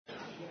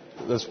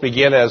Let's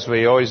begin as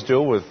we always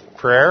do with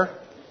prayer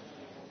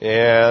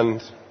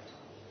and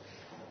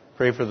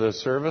pray for the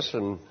service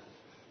and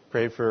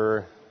pray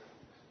for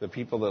the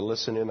people that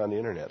listen in on the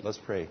internet. Let's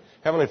pray.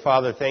 Heavenly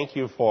Father, thank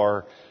you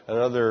for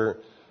another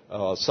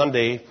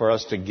Sunday for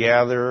us to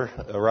gather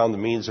around the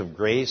means of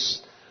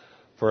grace,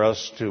 for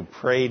us to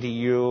pray to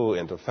you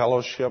and to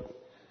fellowship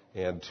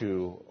and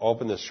to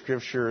open the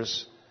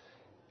scriptures.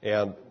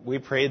 And we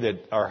pray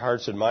that our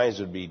hearts and minds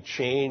would be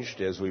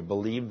changed as we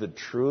believe the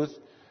truth,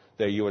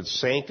 that you would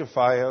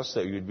sanctify us,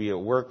 that you would be at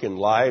work in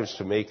lives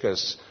to make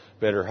us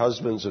better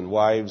husbands and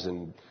wives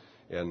and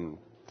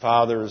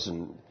fathers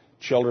and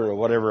children or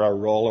whatever our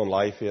role in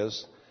life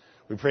is.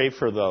 We pray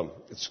for the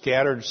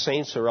scattered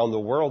saints around the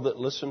world that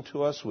listen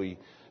to us. We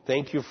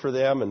thank you for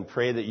them and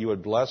pray that you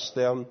would bless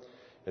them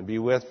and be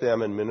with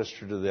them and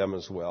minister to them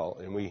as well.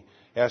 And we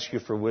ask you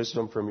for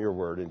wisdom from your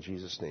word in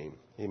Jesus' name.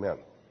 Amen.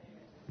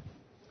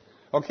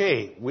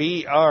 Okay,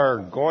 we are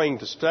going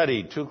to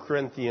study 2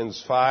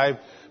 Corinthians 5.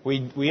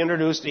 We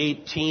introduced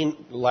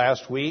 18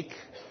 last week,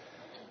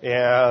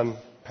 and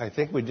I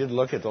think we did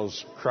look at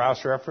those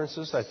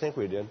cross-references. I think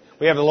we did.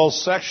 We have a little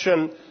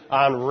section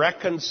on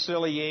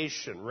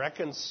reconciliation.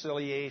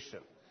 Reconciliation.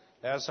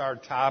 That's our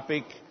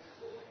topic,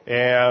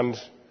 and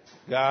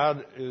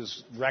God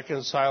is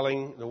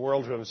reconciling the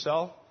world to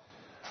himself.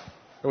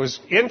 It was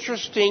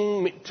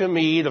interesting to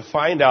me to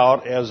find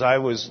out as I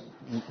was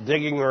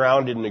digging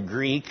around in the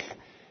Greek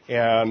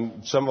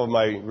and some of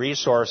my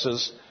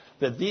resources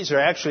that these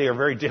are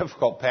very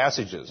difficult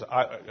passages.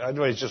 I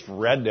just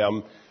read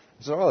them.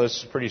 So, oh, this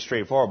is pretty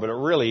straightforward, but it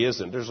really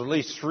isn't. There's at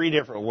least three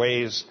different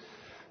ways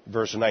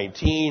verse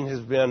 19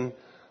 has been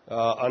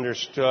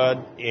understood,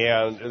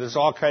 and there's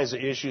all kinds of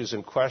issues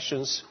and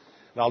questions.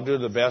 And I'll do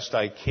the best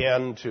I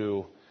can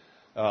to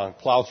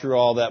plow through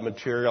all that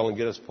material and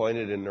get us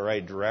pointed in the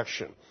right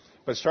direction.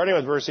 But starting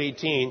with verse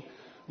 18,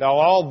 now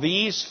all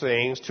these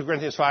things, 2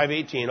 Corinthians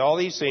 5:18, all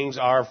these things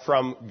are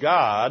from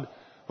God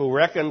who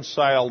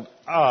reconciled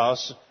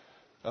us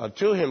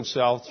to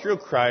himself through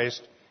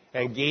Christ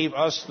and gave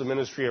us the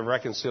ministry of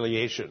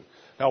reconciliation.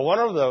 Now, one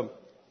of the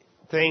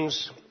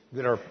things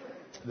that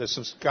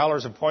some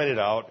scholars have pointed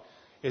out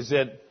is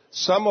that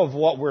some of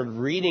what we're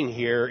reading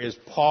here is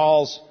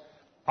Paul's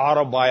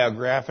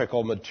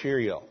autobiographical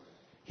material.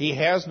 He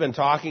has been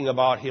talking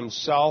about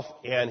himself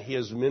and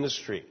his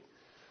ministry.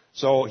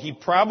 So he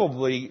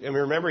probably, and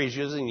remember he's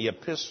using the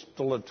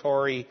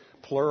epistolatory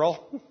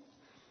plural.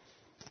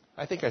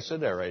 I think I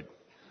said that right.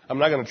 I'm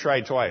not going to try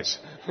twice.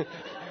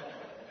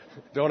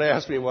 Don't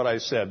ask me what I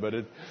said, but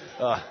it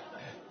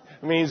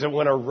means that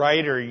when a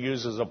writer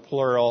uses a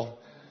plural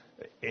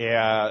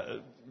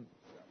out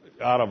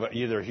of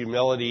either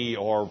humility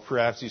or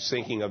perhaps he's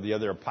thinking of the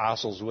other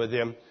apostles with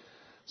him.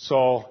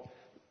 So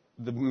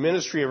the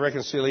ministry of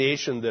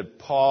reconciliation that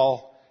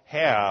Paul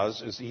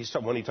has,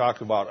 when he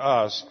talks about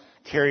us,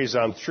 carries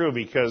on through,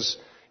 because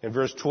in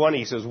verse 20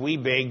 he says, we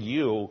beg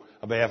you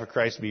on behalf of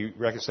Christ to be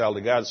reconciled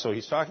to God. So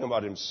he's talking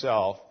about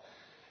himself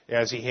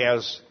as he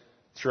has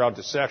throughout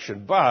the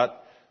section.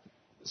 But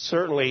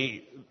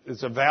certainly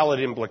it's a valid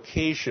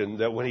implication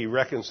that when he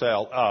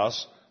reconciled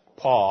us,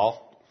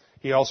 Paul,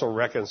 he also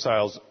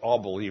reconciles all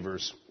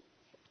believers.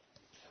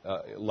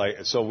 It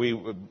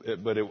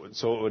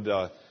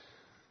would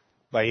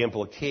by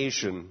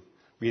implication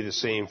be the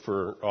same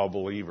for all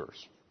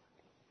believers.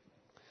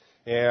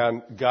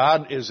 And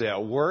God is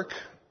at work.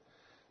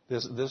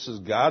 This is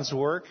God's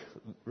work,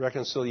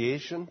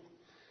 reconciliation.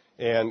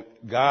 And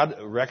God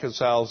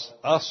reconciles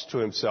us to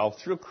himself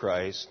through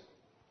Christ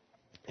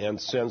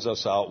and sends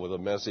us out with a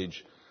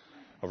message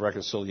of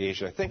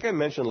reconciliation. I think I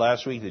mentioned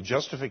last week that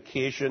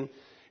justification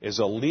is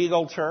a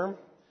legal term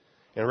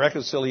and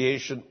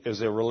reconciliation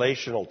is a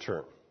relational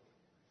term.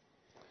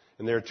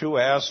 And there are two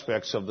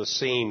aspects of the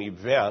same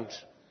event: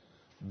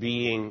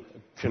 being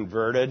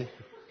converted,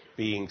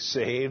 being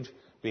saved,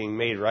 being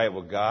made right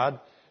with God.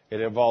 It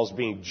involves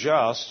being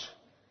just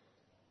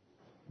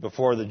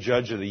before the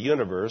judge of the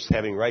universe,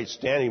 having right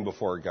standing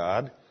before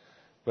God.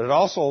 But it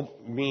also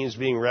means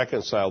being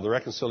reconciled, the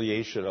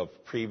reconciliation of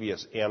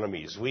previous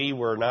enemies. We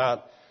were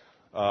not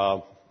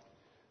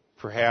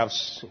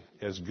perhaps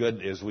as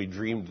good as we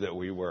dreamed that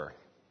we were.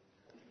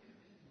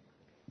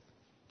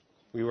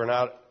 We were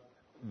not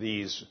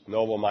these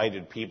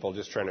noble-minded people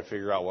just trying to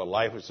figure out what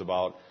life was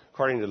about.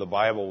 According to the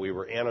Bible, we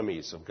were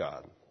enemies of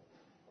God,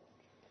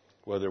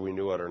 whether we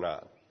knew it or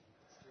not.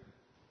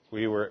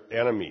 We were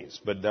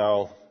enemies, but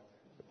now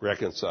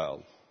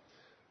reconciled.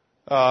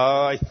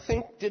 I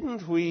think,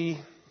 didn't we...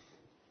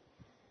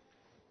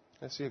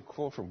 I see a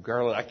quote from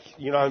Garland.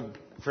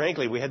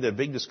 Frankly, we had that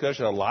big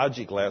discussion on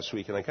logic last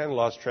week, and I kind of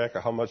lost track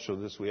of how much of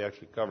this we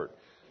actually covered.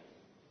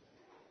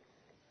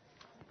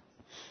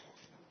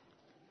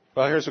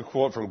 Well, here's a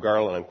quote from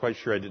Garland. I'm quite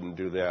sure I didn't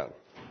do that.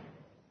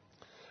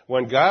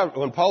 When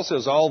Paul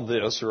says all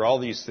this, or all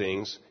these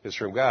things, is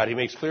from God, he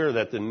makes clear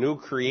that the new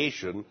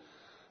creation,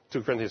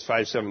 2 Corinthians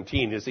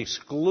 5:17, is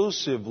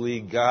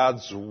exclusively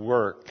God's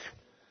work.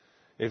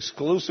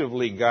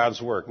 Exclusively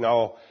God's work.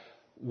 Now,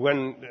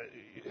 when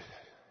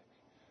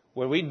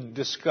we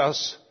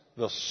discuss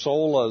the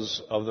solas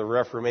of the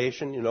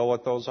Reformation. You know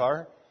what those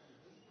are?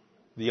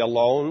 The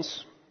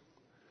alones.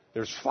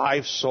 There's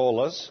 5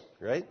 solas,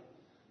 right?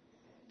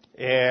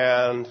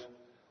 And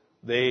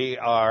they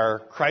are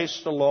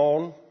Christ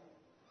alone,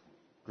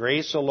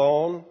 grace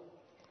alone,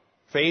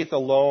 faith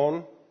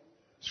alone,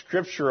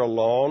 Scripture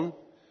alone,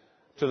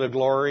 to the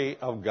glory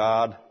of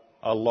God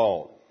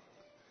alone.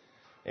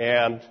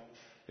 And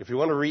if you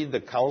want to read the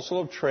Council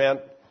of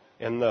Trent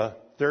and the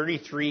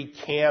 33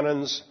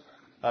 canons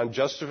on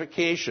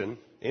justification,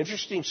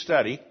 interesting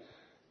study.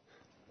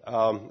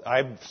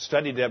 I've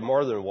studied that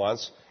more than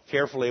once.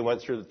 Carefully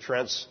went through the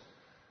Trent's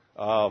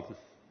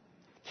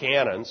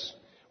canons,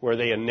 where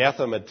they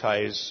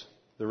anathematize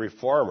the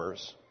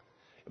reformers,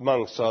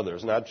 amongst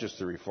others, not just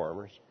the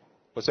reformers.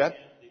 What's that?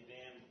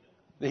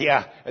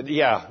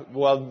 Yeah.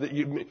 Well,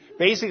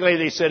 basically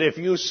they said if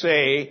you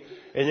say,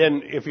 and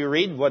then if you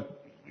read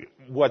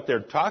what they're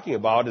talking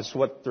about, it's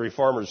what the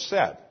reformers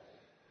said.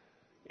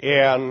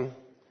 And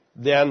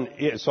then,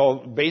 so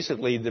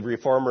basically the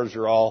reformers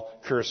are all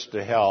cursed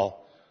to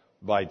hell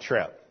by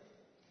Trent.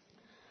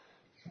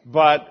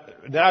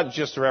 But not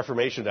just the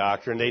Reformation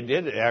doctrine, they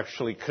did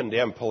actually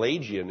condemn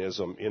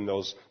Pelagianism in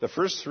those. The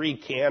first 3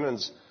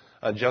 canons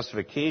on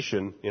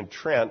justification in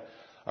Trent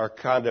are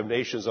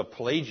condemnations of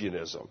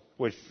Pelagianism,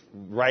 which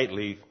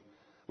rightly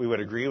we would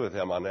agree with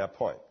him on that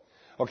point.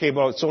 Okay,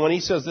 but so when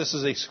he says this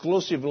is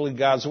exclusively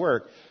God's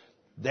work,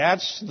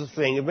 that's the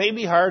thing. It may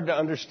be hard to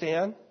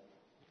understand.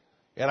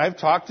 And I've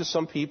talked to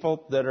some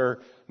people that are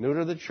new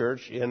to the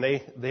church, and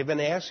they've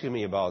been asking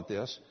me about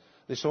this.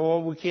 They say,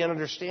 "Well, we can't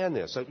understand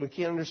this. We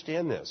can't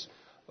understand this."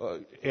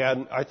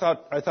 And I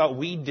thought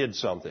we did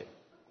something.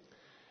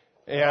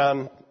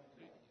 And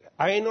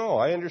I know,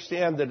 I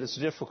understand that it's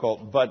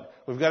difficult, but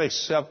we've got to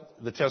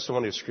accept the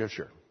testimony of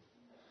Scripture.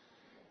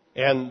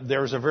 And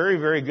there's a very,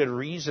 very good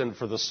reason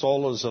for the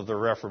solas of the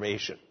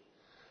Reformation.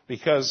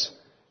 Because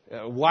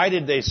why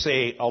did they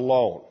say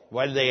alone?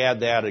 Why did they add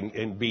that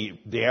and be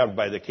damned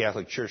by the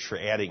Catholic Church for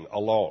adding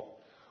alone?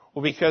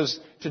 Well, because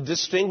to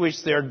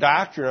distinguish their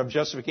doctrine of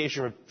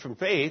justification from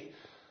faith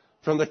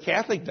from the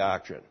Catholic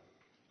doctrine,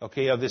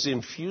 okay, of this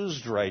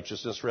infused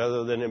righteousness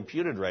rather than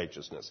imputed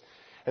righteousness.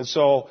 And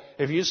so,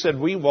 if you said,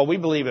 we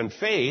believe in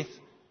faith,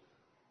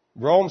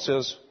 Rome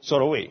says, so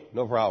do we,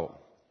 no problem.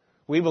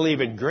 We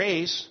believe in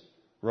grace,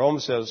 Rome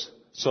says,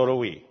 so do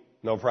we,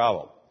 no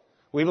problem.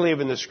 We believe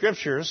in the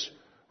Scriptures,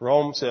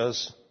 Rome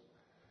says,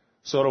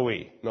 so do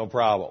we, no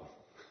problem.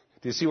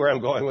 Do you see where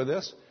I'm going with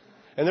this?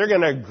 And they're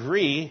going to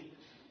agree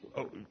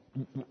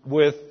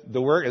with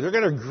the work. They're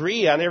going to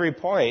agree on every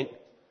point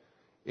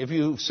if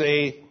you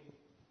say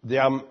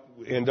them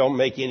and don't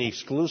make any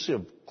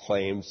exclusive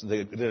claims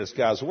that it's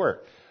God's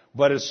work.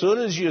 But as soon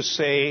as you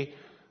say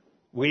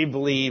we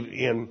believe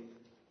in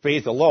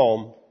faith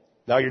alone,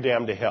 now you're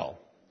damned to hell.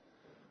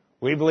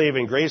 We believe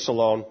in grace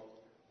alone,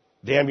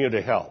 damn you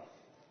to hell.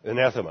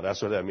 Anathema,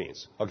 that's what that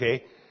means.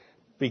 Okay?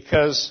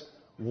 Because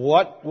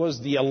what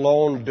was the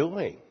alone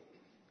doing?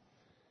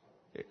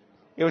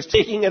 It was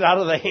taking it out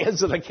of the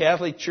hands of the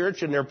Catholic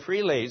Church and their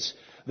prelates.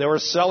 They were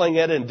selling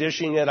it and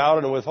dishing it out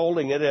and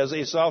withholding it as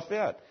they saw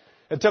fit.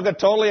 It took it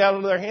totally out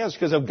of their hands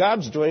because if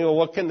God's doing it, well,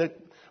 what can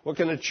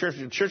the church?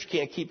 The church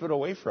can't keep it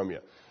away from you.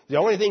 The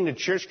only thing the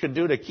church could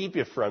do to keep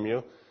it from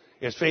you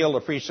is fail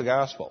to preach the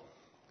gospel.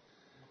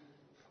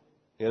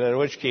 And in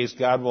which case,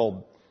 God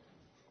will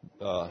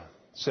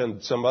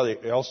send somebody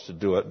else to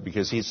do it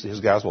because his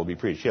gospel will be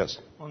preached. Yes?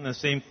 Well, and the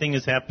same thing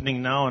is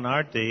happening now in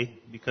our day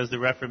because the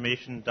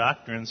Reformation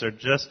doctrines are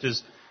just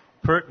as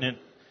pertinent.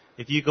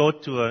 If you go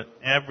to an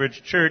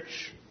average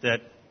church,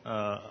 that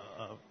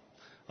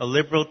a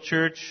liberal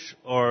church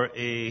or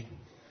a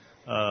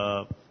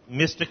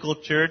mystical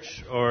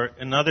church or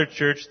another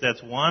church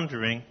that's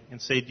wandering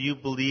and say, do you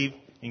believe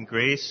in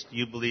grace? Do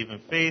you believe in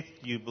faith?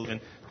 Do you believe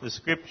in the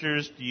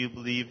Scriptures? Do you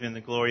believe in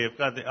the glory of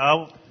God?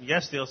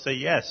 Yes, they'll say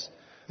yes.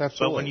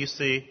 Absolutely. But when you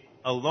say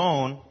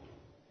alone,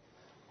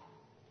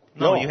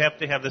 no, you have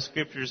to have the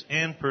Scriptures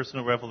and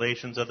personal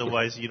revelations,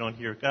 otherwise you don't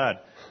hear God.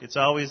 It's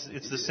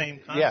the same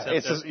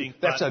concept that's being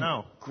taught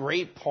now. That's a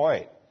great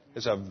point.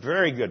 It's a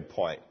very good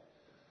point.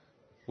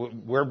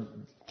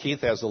 Keith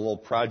has a little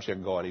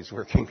project going he's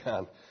working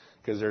on,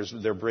 because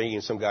they're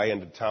bringing some guy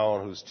into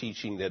town who's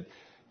teaching that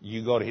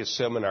you go to his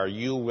seminar,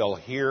 you will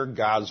hear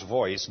God's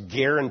voice,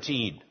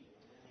 guaranteed.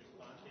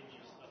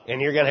 And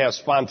you're going to have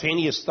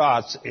spontaneous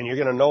thoughts, and you're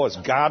going to know it's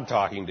God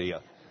talking to you.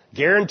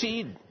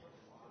 Guaranteed.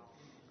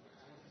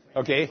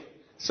 Okay?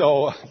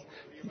 So,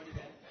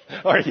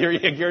 or you're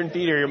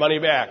guaranteed or your money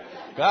back.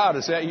 God,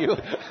 is that you?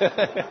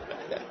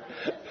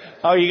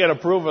 How are you going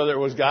to prove whether it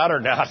was God or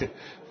not?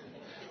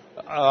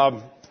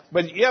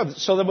 But yeah,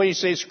 so then when you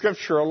say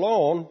Scripture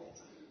alone,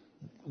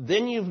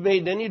 then you've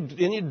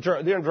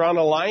drawn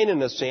a line in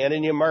the sand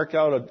and you mark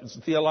out a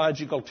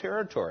theological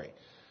territory.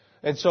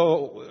 And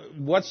so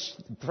what's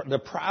the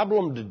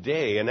problem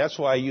today? And that's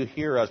why you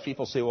hear us,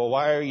 people say, well,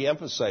 why are you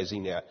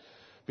emphasizing that?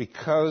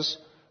 Because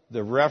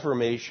the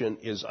Reformation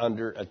is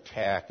under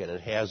attack, and it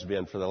has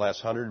been for the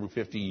last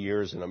 150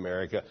 years in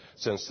America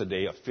since the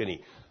day of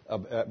Finney.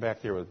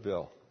 Back there with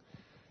Bill.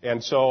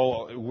 And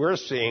so we're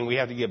saying we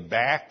have to get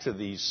back to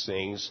these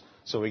things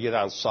so we get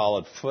on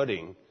solid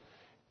footing.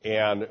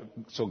 And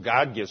so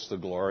God gets the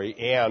glory,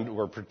 and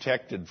we're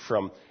protected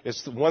from,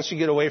 once you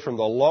get away from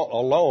the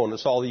alone,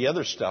 it's all the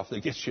other stuff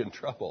that gets you in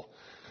trouble.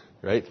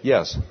 Right?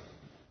 Yes?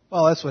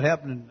 Well, that's what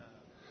happened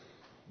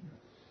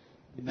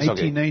in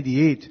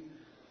 1998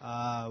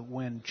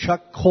 when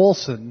Chuck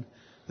Colson,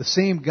 the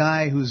same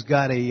guy who's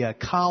got a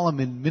column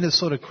in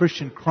Minnesota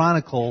Christian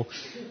Chronicle,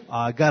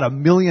 got $1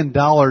 million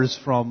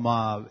from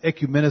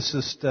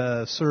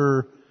ecumenicist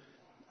Sir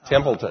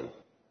Templeton.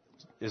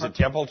 Is it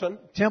Templeton?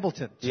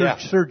 Templeton. Yeah.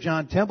 Sir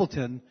John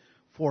Templeton,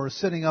 for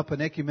setting up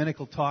an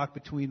ecumenical talk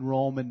between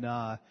Rome and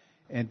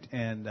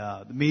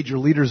the major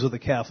leaders of the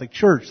Catholic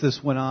Church. This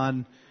went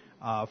on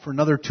for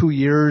another 2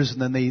 years,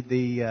 and then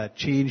they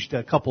changed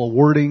a couple of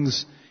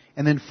wordings.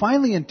 And then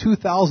finally in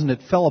 2000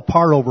 it fell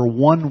apart over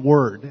one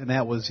word, and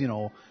that was,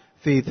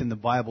 faith in the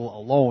Bible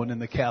alone,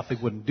 and the Catholic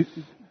wouldn't do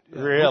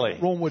Really?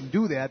 Rome wouldn't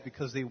do that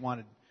because they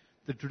wanted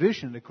the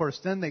tradition. Of course,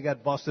 then they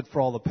got busted for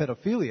all the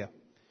pedophilia.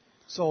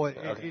 So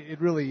it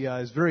really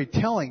is very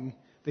telling,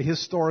 the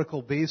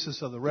historical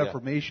basis of the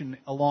Reformation,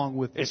 along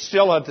with... It's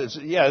still,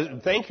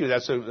 thank you.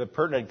 That's a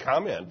pertinent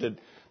comment. That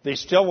they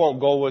still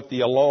won't go with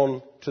the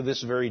alone to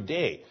this very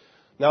day.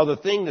 Now, the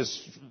thing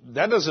is,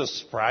 that doesn't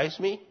surprise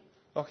me,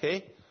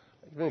 okay?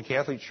 The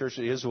Catholic Church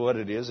is what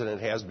it is, and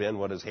it has been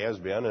what it has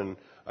been, and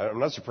I'm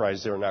not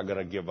surprised they're not going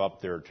to give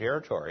up their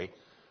territory.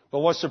 But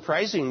what's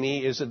surprising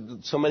me is that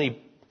so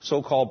many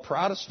so-called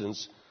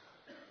Protestants,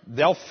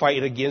 they'll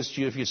fight against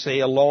you if you say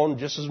alone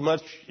just as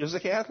much as the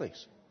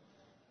Catholics.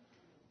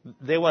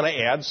 They want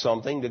to add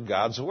something to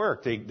God's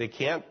work. They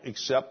can't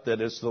accept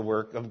that it's the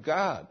work of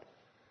God.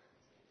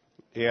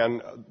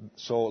 And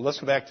so let's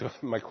go back to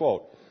my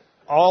quote.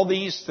 All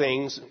these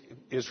things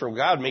is from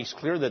God, makes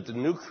clear that the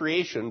new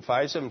creation,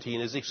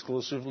 5:17, is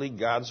exclusively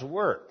God's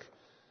work.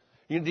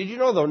 Did you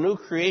know the new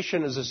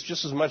creation is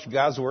just as much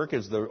God's work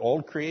as the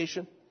old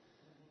creation?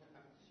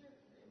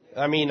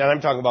 I mean, and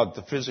I'm talking about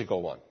the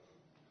physical one.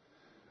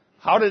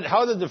 How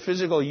did the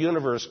physical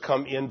universe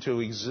come into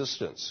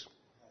existence?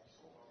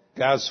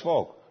 God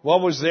spoke.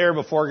 What was there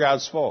before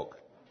God spoke?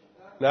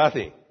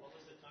 Nothing. What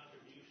was the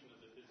contribution of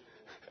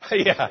the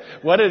physical? Yeah.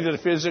 What did the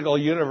physical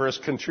universe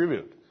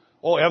contribute?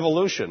 Oh,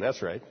 evolution.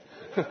 That's right.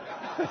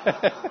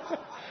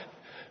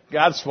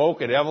 God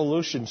spoke and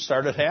evolution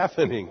started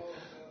happening.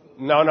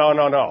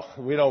 No.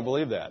 We don't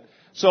believe that.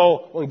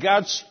 So when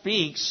God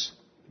speaks,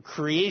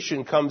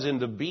 creation comes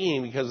into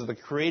being because of the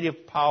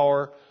creative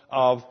power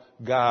of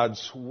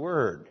God's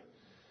Word.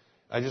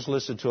 I just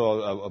listened to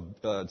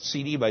a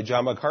CD by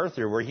John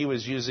MacArthur where he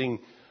was using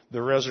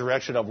the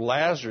resurrection of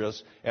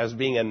Lazarus as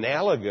being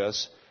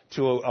analogous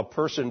to a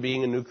person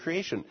being a new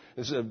creation.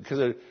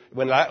 Because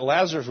when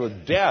Lazarus was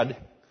dead,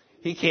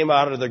 he came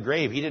out of the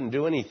grave. He didn't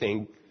do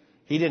anything.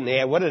 He didn't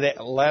add. What did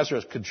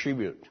Lazarus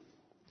contribute?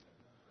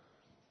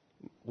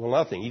 Well,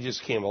 nothing. He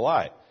just came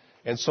alive.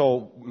 And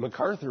so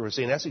MacArthur was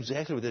saying that's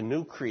exactly what the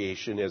new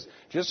creation is.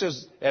 Just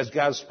as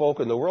God spoke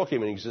and the world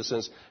came into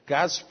existence,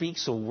 God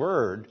speaks a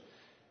word,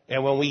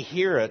 and when we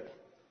hear it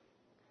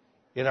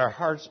in our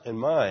hearts and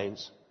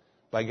minds,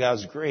 by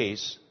God's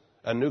grace,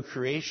 a new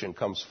creation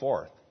comes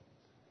forth.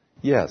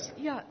 Yes?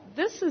 Yeah,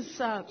 this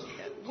is,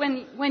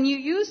 when you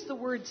use the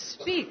word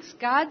speaks,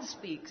 God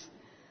speaks,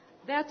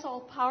 that's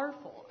all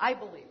powerful, I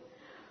believe.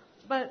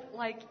 But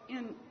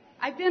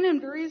I've been in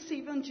various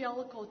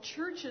evangelical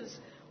churches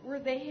where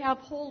they have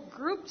whole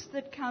groups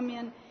that come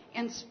in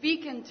and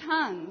speak in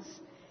tongues.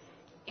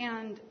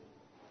 And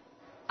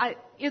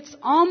it's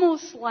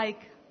almost like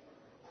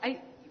I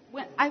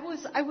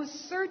was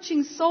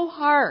searching so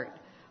hard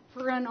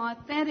for an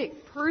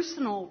authentic,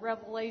 personal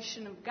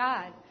revelation of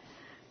God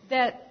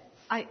that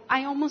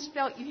I almost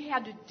felt you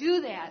had to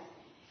do that.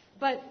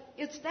 But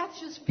that's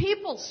just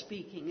people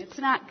speaking. It's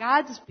not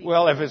God speaking.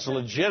 Well, if it's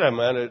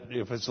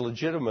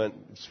legitimate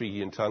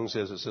speaking in tongues,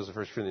 as it says in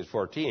 1 Corinthians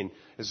 14,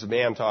 it's the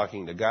man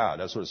talking to God.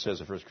 That's what it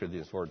says in 1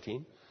 Corinthians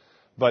 14.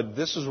 But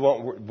this is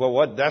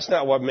that's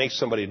not what makes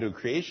somebody a new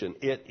creation.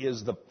 It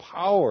is the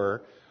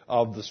power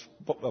of the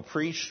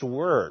preached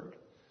word.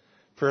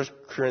 Romans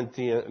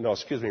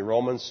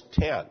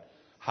 10.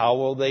 How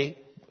will they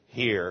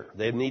hear?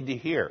 They need to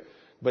hear.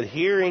 But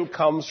hearing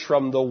comes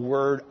from the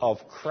word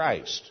of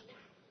Christ.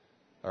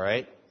 All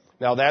right?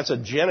 Now, that's a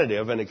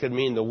genitive, and it could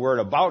mean the word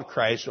about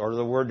Christ or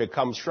the word that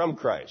comes from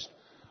Christ.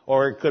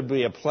 Or it could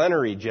be a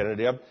plenary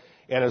genitive,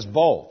 and it's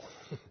both.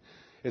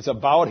 It's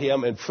about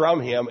Him and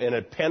from Him, and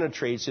it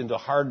penetrates into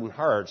hardened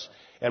hearts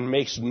and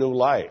makes new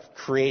life,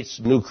 creates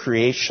new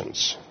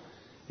creations.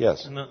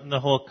 Yes? And the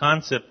whole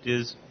concept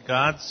is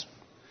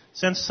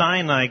since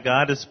Sinai,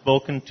 God has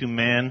spoken to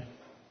man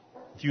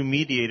through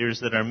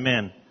mediators that are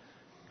men.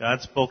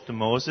 God spoke to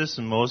Moses,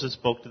 and Moses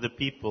spoke to the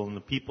people, and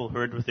the people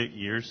heard with their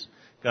ears.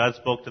 God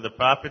spoke to the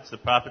prophets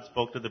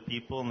spoke to the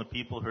people, and the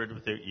people heard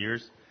with their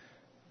ears.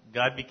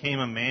 God became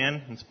a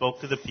man and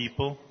spoke to the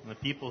people, and the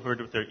people heard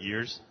with their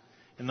ears.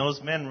 And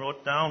those men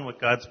wrote down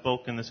what God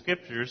spoke in the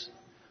Scriptures.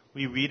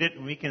 We read it,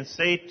 and we can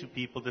say to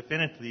people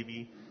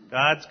definitively,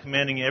 God's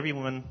commanding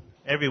everyone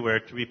everywhere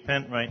to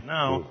repent right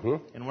now.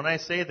 Mm-hmm. And when I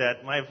say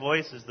that, my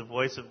voice is the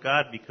voice of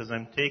God because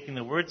I'm taking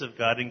the words of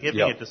God and giving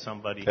Yep. it to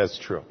somebody. That's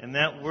true. And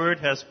that word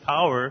has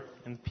power,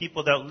 and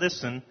people that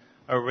listen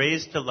are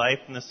raised to life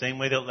in the same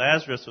way that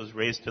Lazarus was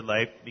raised to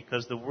life,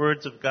 because the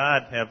words of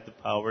God have the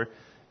power,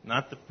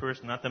 not the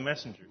person, not the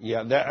messenger.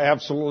 Yeah, I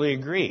absolutely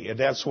agree. And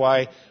that's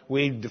why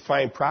we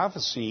define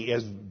prophecy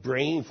as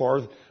bringing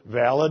forth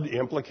valid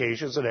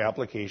implications and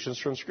applications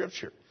from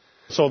Scripture.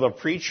 So the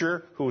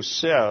preacher who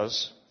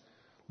says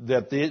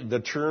that the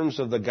terms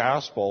of the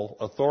gospel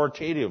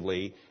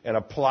authoritatively and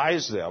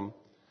applies them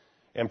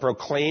and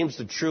proclaims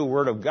the true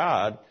word of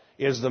God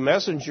is the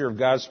messenger of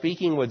God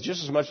speaking with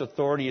just as much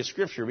authority as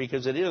Scripture,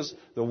 because it is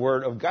the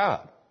word of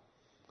God.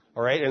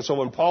 All right? And so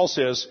when Paul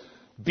says,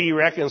 be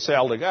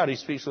reconciled to God, he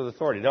speaks with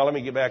authority. Now let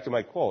me get back to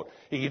my quote.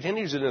 He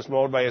continues in this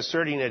mode by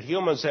asserting that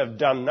humans have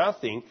done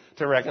nothing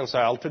to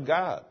reconcile to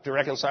God, to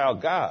reconcile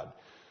God.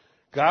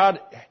 God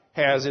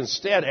has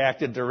instead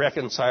acted to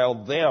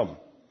reconcile them.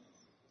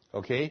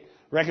 Okay?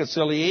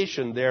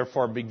 Reconciliation,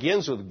 therefore,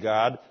 begins with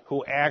God,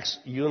 who acts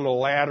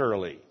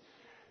unilaterally.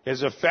 It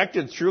is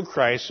effected through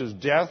Christ, whose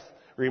death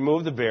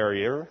removed the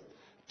barrier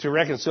to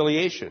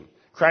reconciliation.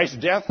 Christ's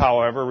death,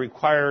 however,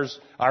 requires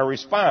our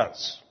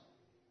response.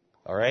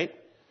 All right?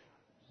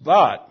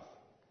 But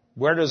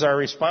where does our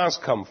response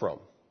come from?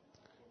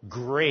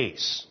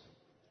 Grace.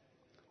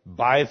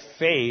 By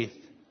faith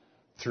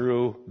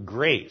through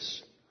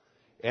grace.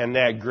 And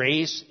that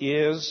grace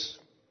is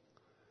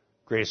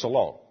grace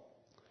alone.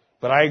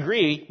 But I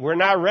agree, we're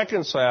not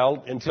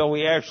reconciled until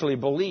we actually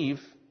believe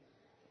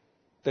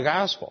the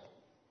gospel.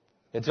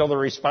 Until the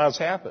response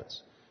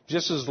happens.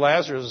 Just as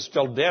Lazarus is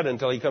still dead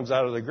until he comes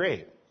out of the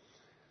grave.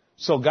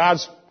 So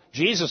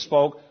Jesus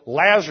spoke,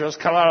 Lazarus,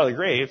 come out of the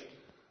grave.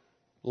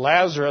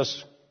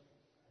 Lazarus,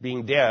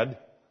 being dead,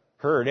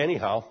 heard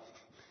anyhow,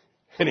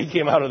 and he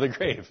came out of the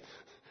grave.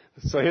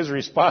 So his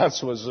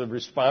response was a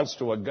response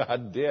to what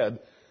God did,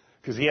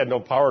 because he had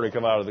no power to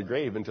come out of the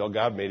grave until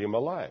God made him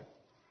alive.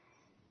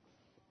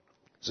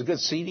 It's a good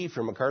CD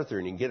from MacArthur,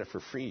 and you can get it for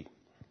free.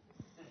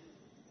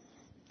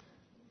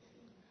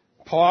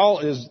 Paul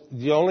is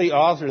the only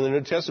author in the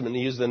New Testament to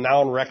use the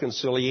noun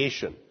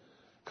reconciliation,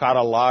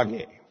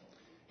 katalage,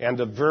 and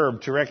the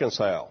verb to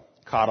reconcile,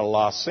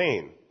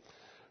 katalasein.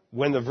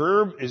 When the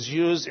verb is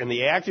used in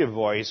the active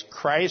voice,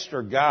 Christ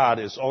or God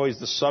is always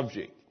the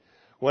subject.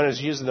 When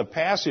it's used in the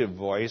passive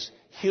voice,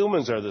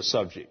 humans are the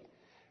subject.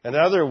 In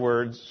other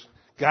words,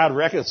 God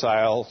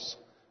reconciles,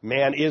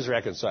 man is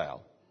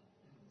reconciled.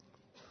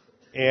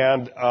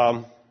 And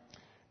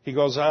he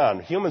goes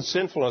on. Human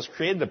sinfulness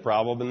created the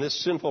problem, and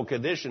this sinful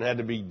condition had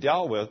to be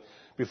dealt with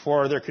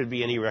before there could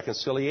be any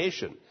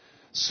reconciliation.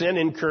 Sin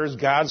incurs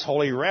God's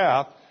holy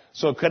wrath,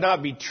 so it could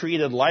not be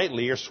treated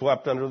lightly or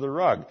swept under the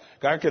rug.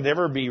 God could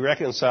never be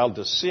reconciled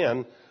to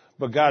sin,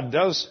 but God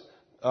does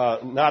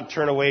not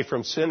turn away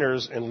from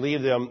sinners and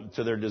leave them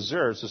to their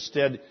deserts.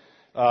 Instead,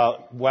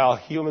 while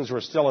humans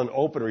were still in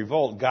open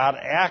revolt, God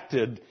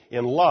acted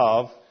in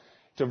love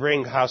to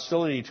bring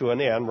hostility to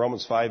an end,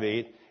 Romans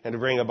 5:8, and to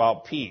bring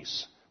about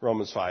peace,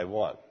 Romans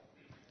 5:1.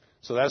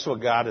 So that's what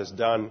God has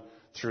done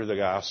through the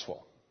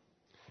gospel.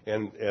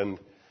 And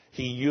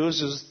he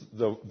uses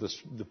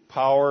the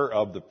power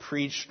of the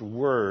preached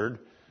word,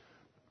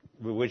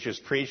 which is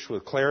preached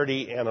with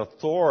clarity and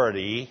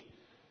authority,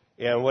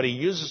 and what he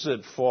uses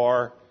it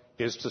for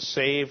is to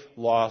save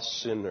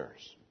lost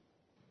sinners.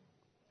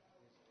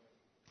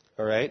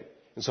 All right?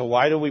 And so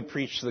why do we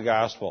preach the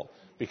gospel?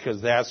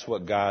 Because that's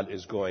what God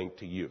is going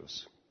to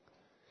use.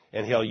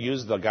 And he'll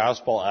use the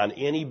gospel on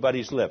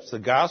anybody's lips. The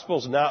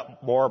gospel's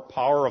not more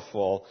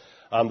powerful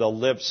on the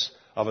lips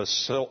of a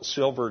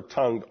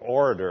silver-tongued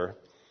orator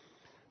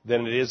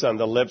than it is on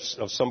the lips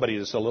of somebody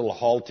that's a little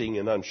halting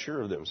and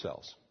unsure of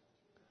themselves.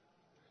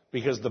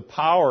 Because the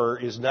power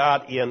is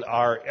not in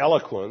our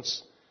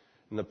eloquence,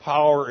 and the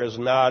power is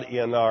not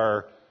in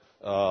our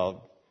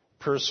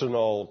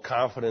personal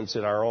confidence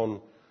in our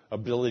own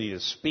ability to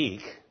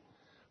speak,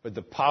 but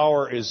the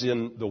power is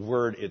in the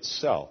word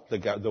itself,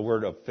 the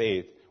word of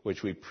faith,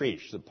 which we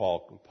preach, that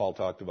Paul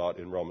talked about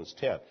in Romans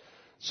 10.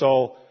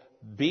 So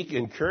be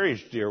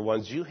encouraged, dear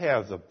ones. You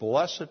have the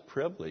blessed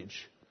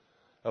privilege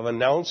of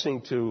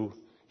announcing to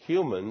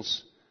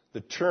humans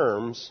the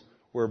terms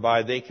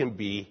whereby they can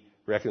be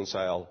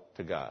reconciled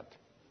to God.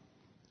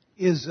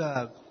 Is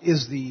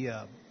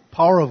the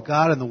power of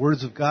God and the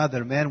words of God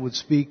that a man would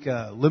speak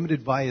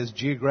limited by his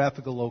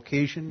geographical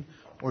location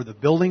or the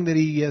building that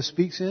he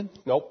speaks in?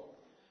 Nope.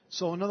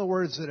 So in other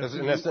words,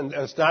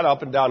 it's not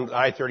up and down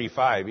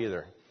I-35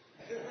 either.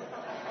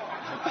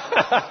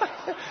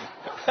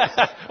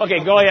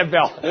 Okay, go ahead,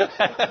 Bill.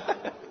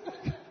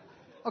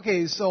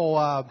 Okay,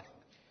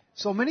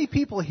 so many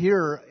people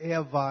here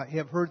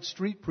have heard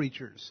street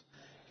preachers,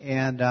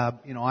 and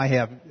I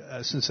have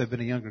since I've been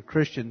a younger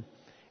Christian,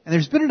 and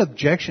there's been an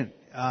objection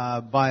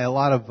by a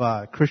lot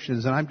of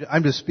Christians, and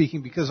I'm just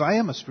speaking because I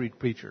am a street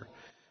preacher,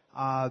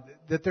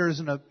 that there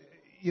isn't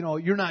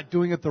you're not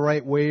doing it the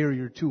right way, or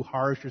you're too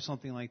harsh, or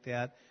something like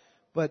that.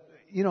 But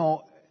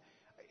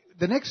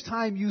the next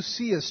time you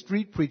see a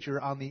street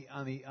preacher on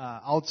the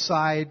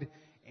outside,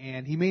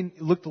 and he may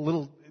look a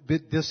little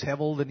bit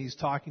disheveled, and he's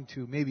talking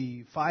to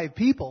maybe 5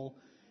 people,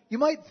 you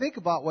might think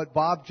about what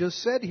Bob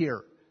just said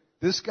here.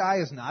 This guy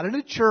is not in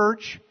a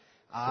church.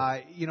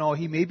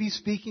 He may be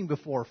speaking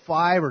before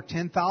 5 or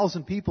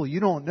 10,000 people. You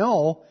don't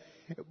know.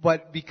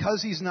 But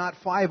because he's not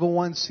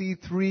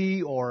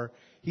 501c3 or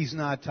he's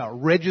not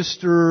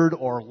registered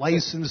or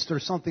licensed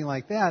or something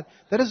like that,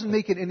 that doesn't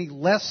make it any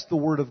less the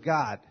Word of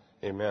God.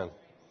 Amen.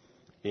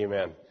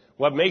 Amen.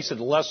 What makes it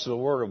less the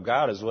Word of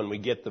God is when we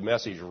get the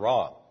message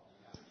wrong.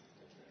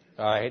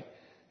 All right?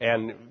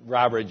 And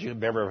Robert, you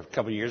remember a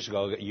couple of years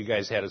ago, you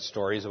guys had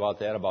stories about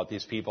that, about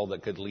these people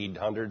that could lead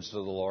hundreds to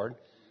the Lord.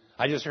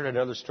 I just heard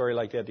another story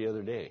like that the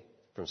other day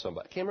from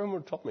somebody. I can't remember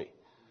who told me.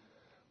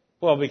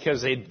 Well,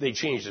 because they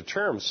changed the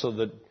terms so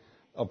that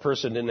a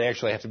person didn't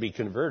actually have to be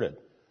converted.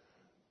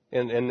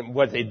 And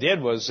what they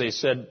did was they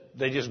said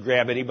they just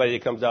grab anybody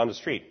that comes down the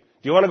street.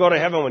 Do you want to go to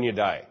heaven when you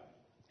die?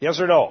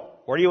 Yes or no?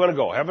 Where do you want to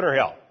go, heaven or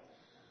hell?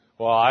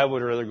 Well, I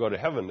would rather go to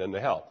heaven than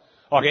to hell.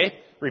 Okay,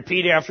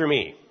 repeat after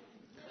me.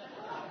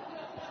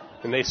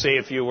 And they say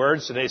a few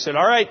words, and they said,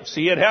 all right,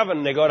 see you at heaven.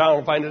 And they go down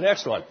and find the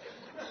next one.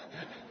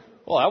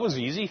 Well, that was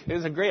easy. It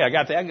was great. I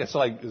got that. It's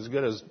like as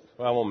good as,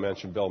 well, I won't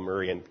mention Bill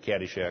Murray and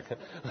Caddyshack.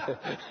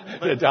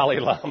 The Dalai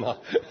Lama.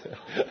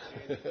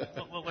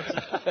 What's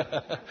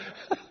it?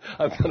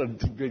 I'm going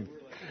to good.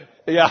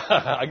 Yeah,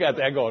 I got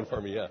that going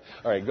for me, yeah.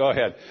 All right, go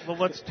ahead. Well,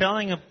 what's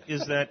telling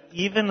is that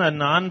even a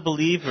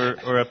non-believer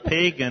or a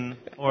pagan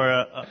or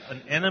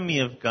an enemy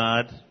of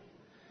God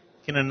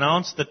can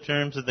announce the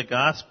terms of the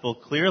gospel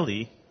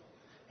clearly,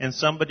 and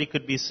somebody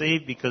could be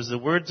saved because the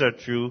words are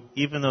true,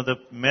 even though the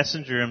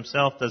messenger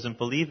himself doesn't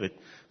believe it.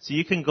 So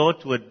you can go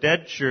to a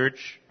dead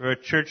church or a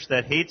church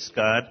that hates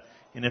God,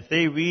 and if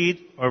they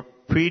read or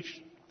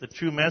preach the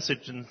true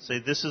message and say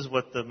this is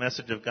what the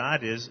message of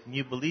God is, and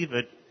you believe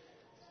it,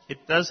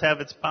 it does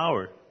have its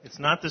power. It's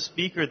not the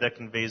speaker that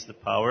conveys the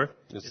power.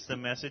 It's the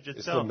message itself.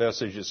 It's the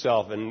message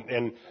itself.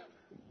 And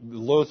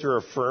Luther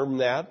affirmed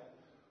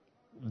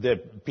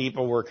that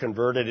people were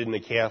converted in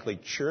the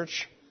Catholic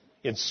Church.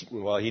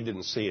 Well, he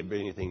didn't say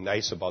anything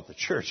nice about the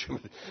church.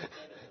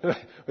 But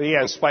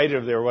yeah, in spite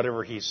of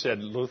whatever he said,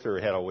 Luther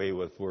had a way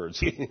with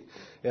words.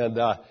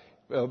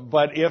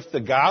 But if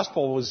the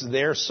gospel was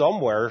there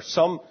somewhere,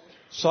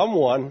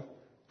 someone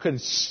could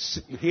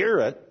hear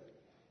it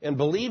and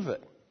believe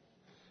it.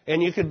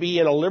 And you could be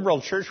in a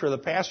liberal church where the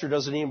pastor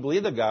doesn't even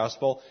believe the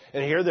gospel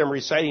and hear them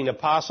reciting the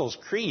Apostles'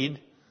 Creed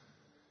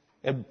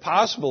and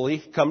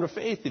possibly come to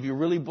faith if you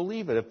really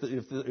believe it,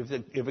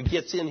 if it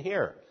gets in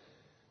here.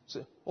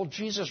 So, well,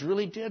 Jesus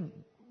really did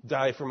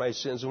die for my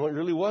sins and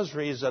really was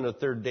raised on the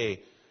third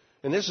day.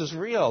 And this is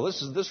real.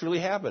 This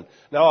really happened.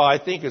 Now, I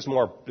think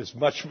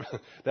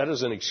that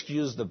doesn't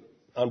excuse the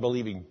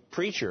unbelieving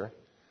preacher,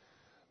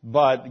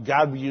 but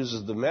God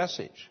uses the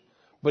message.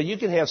 But you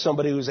can have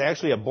somebody who's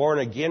actually a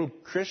born-again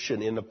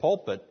Christian in the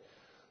pulpit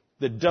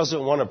that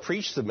doesn't want to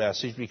preach the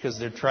message because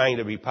they're trying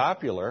to be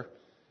popular.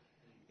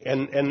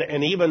 And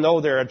even though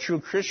they're a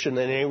true Christian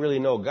and they really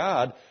know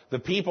God, the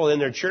people in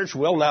their church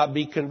will not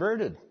be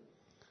converted.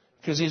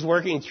 Because he's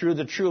working through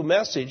the true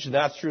message,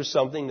 not through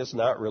something that's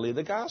not really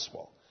the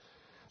gospel.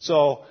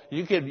 So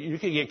you could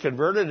get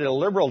converted in a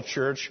liberal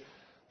church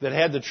that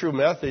had the true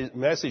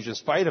message in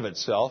spite of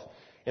itself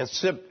and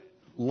sit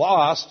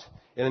lost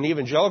in an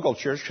evangelical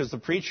church because the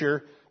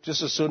preacher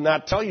just as soon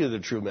not tell you the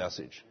true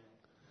message.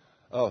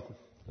 Oh,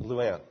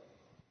 Luann.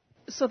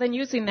 So then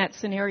using that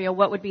scenario,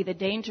 what would be the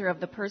danger of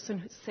the person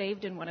who's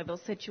saved in one of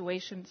those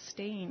situations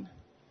staying?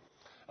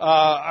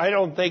 I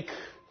don't think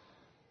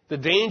the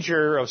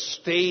danger of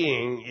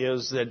staying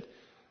is that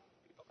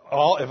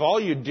if all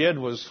you did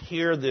was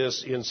hear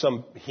this in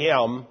some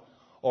hymn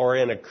or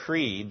in a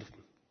creed,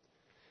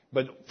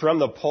 but from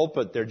the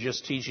pulpit they're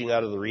just teaching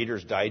out of the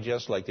Reader's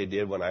Digest like they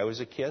did when I was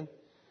a kid,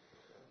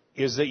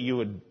 is that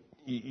you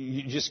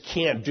just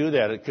can't do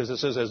that because it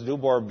says, as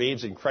newborn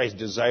babes in Christ,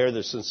 desire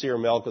the sincere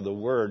milk of the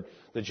word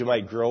that you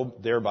might grow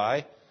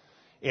thereby.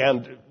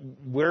 And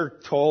we're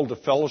told to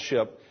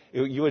fellowship.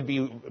 You would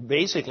be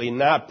basically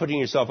not putting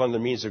yourself on the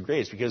means of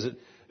grace because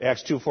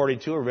Acts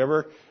 2:42,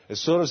 remember,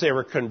 as soon as they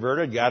were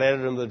converted, God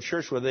added them to the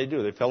church. What did they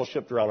do? They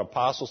fellowshiped around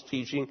apostles'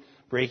 teaching,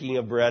 breaking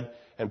of bread,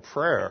 and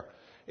prayer.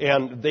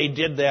 And they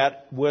did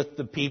that with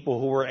the people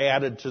who were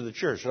added to the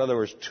church. In other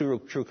words,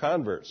 true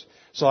converts.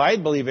 So I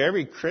believe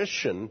every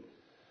Christian,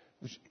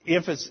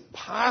 if it's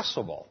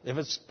possible,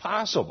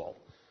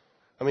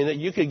 I mean, that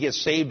you could get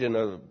saved in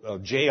a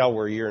jail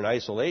where you're in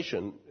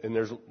isolation, and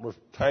there's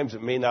times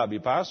it may not be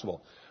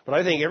possible. But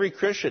I think every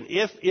Christian,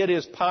 if it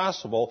is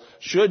possible,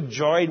 should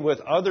join with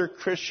other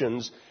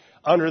Christians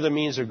under the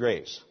means of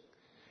grace.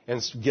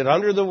 And get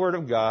under the Word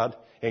of God,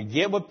 and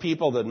get with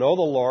people that know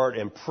the Lord,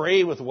 and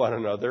pray with one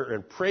another,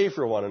 and pray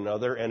for one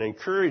another, and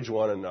encourage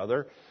one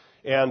another,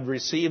 and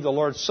receive the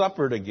Lord's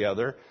Supper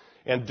together,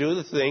 and do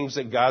the things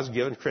that God's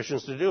given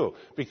Christians to do.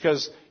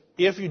 Because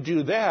if you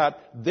do that,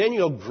 then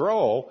you'll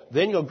grow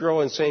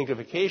in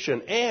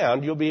sanctification,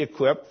 and you'll be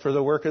equipped for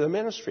the work of the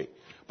ministry.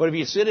 But if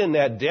you sit in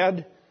that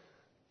dead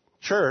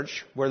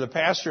church where the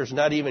pastor's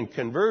not even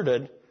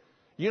converted,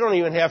 you don't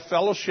even have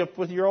fellowship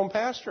with your own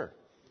pastor.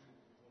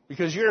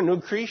 Because you're a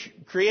new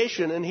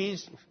creation and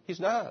he's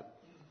not.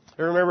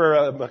 I remember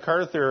a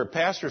MacArthur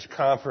Pastors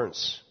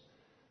Conference.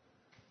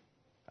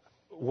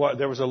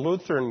 There was a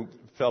Lutheran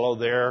fellow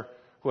there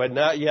who had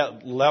not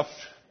yet left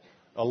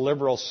a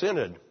liberal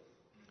synod.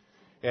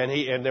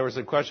 And there was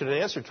a question and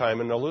answer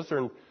time, and the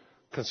Lutheran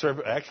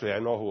conservative, actually I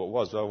know who it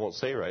was, but I won't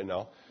say right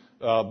now,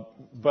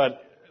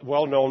 but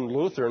well-known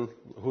Lutheran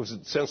who's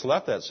since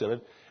left that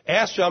synod,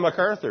 asked John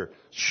MacArthur,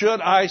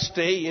 should I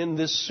stay in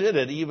this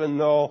synod even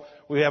though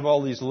we have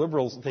all these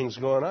liberal things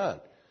going on?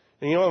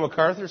 And you know what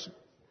MacArthur's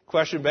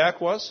question back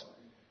was?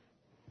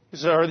 He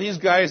said, are these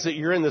guys that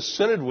you're in the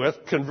synod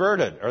with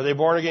converted? Are they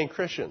born-again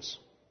Christians?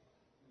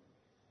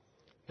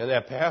 And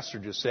that pastor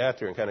just sat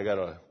there and kind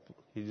of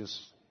you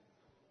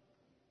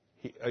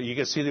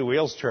could see the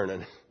wheels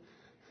turning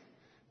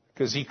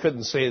because he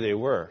couldn't say they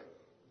were.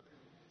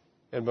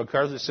 And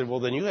MacArthur said, well,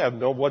 then you have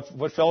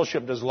what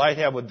fellowship does light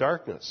have with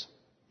darkness?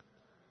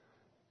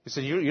 He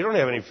said, you don't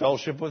have any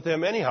fellowship with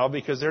them anyhow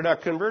because they're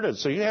not converted.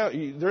 So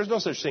there's no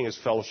such thing as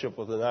fellowship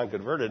with the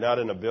non-converted, not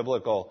in a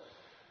biblical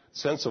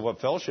sense of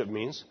what fellowship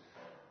means.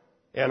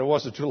 And it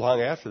wasn't too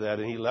long after that,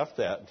 and he left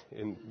that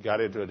and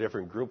got into a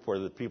different group where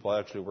the people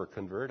actually were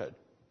converted.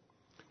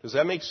 Does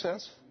that make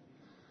sense?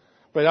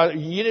 But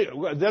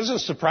it doesn't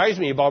surprise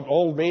me about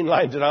old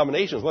mainline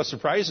denominations. What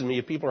surprises me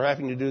is people are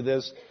having to do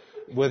this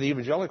with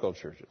evangelical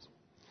churches.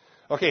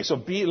 Okay, so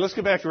let's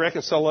get back to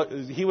reconcile.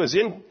 He was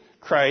in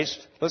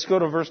Christ. Let's go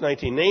to verse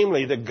 19.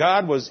 Namely, that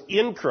God was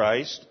in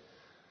Christ,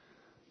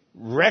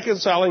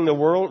 reconciling the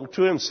world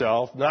to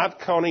himself, not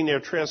counting their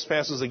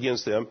trespasses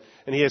against them,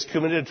 and he has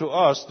committed to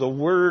us the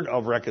word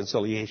of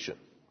reconciliation.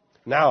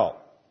 Now,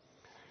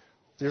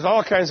 there's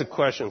all kinds of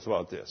questions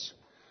about this.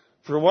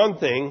 For one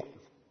thing,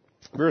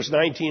 verse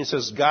 19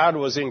 says God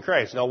was in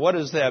Christ. Now, what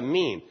does that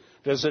mean?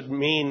 Does it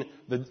mean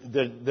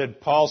that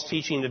Paul's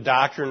teaching the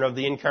doctrine of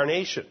the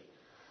incarnation?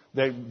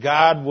 That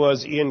God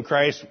was in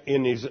Christ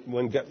in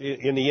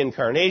the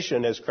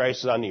incarnation as Christ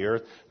is on the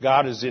earth.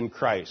 God is in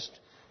Christ.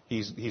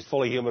 He's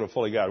fully human and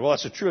fully God. Well,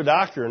 that's a true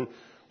doctrine,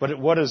 but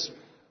is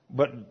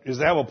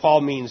that what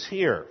Paul means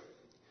here?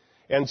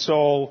 And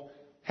so,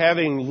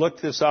 having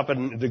looked this up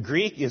in the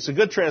Greek, it's a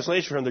good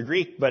translation from the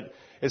Greek, but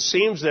it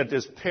seems that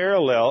this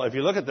parallel, if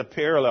you look at the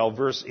parallel,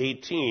 verse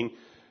 18,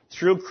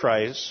 through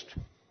Christ,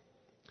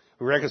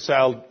 who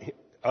reconciled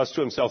us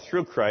to himself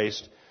through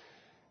Christ,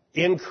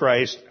 in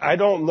Christ, I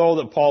don't know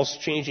that Paul's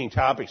changing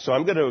topics, so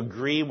I'm going to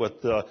agree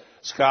with the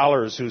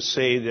scholars who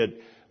say that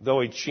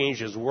though he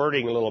changed his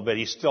wording a little bit,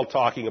 he's still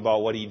talking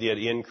about what he did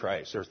in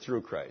Christ or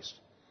through Christ.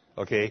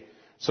 Okay?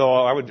 So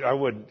I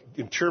would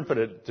interpret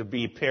it to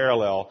be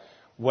parallel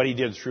what he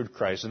did through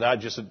Christ, and not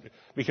just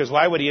because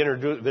why would he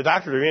introduce the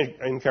doctrine of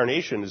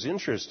incarnation is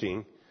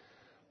interesting,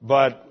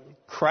 but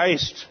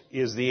Christ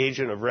is the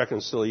agent of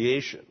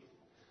reconciliation.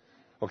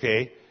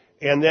 Okay?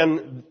 And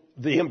then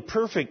the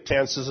imperfect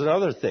tense is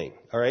another thing.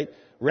 All right?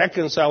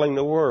 Reconciling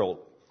the world.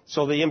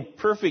 So the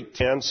imperfect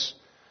tense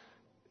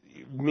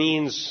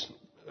means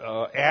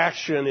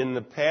action in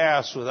the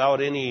past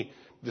without any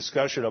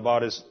discussion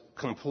about its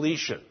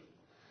completion.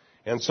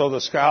 And so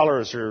the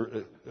scholars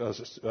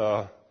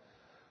are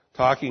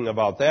talking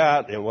about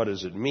that and what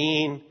does it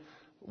mean?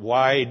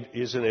 Why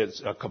isn't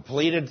it a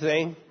completed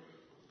thing?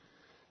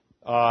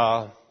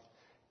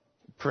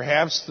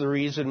 Perhaps the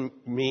reason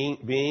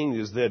being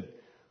is that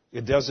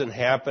it doesn't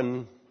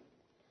happen.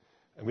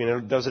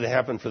 It doesn't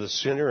happen for the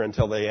sinner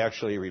until they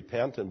actually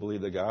repent and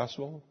believe the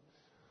gospel.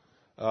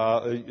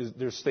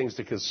 There's things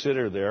to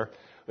consider there.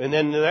 And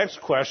then the next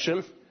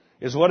question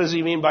is, what does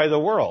he mean by the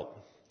world?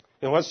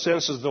 In what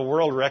sense is the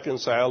world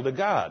reconciled to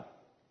God?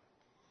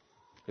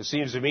 It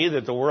seems to me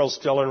that the world's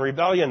still in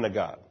rebellion to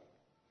God.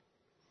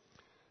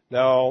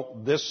 Now,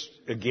 this,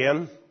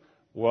 again,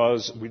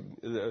 was...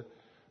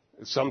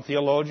 some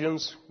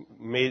theologians,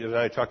 and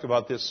I talked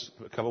about this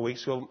a couple of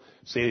weeks ago,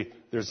 say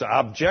there's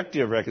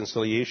objective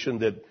reconciliation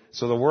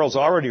so the world's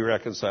already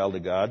reconciled to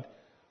God,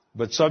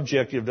 but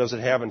subjective doesn't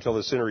happen until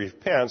the sinner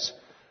repents.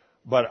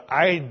 But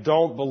I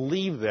don't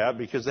believe that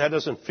because that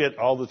doesn't fit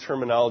all the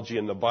terminology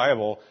in the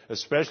Bible,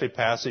 especially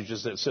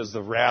passages that says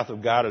the wrath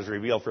of God is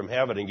revealed from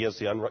heaven against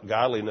the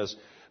ungodliness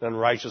and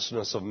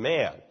unrighteousness of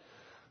man.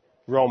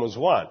 Romans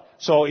 1.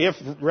 So if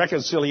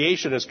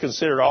reconciliation is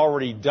considered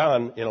already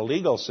done in a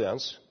legal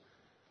sense,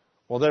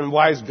 well then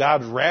why is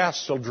God's wrath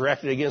still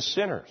directed against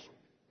sinners?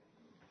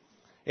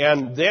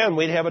 And then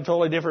we'd have a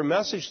totally different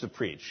message to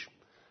preach.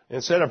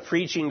 Instead of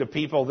preaching to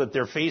people that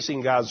they're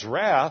facing God's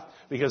wrath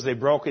because they've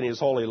broken His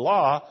holy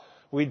law,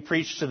 we'd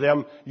preach to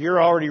them, you're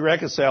already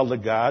reconciled to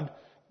God,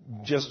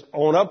 just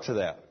own up to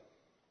that.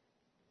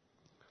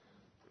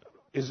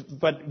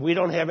 But we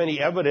don't have any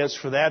evidence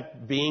for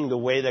that being the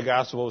way the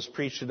gospel was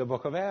preached in the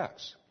book of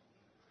Acts.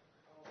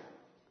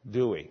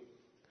 Do we?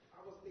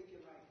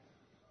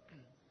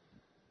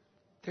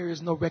 There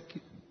is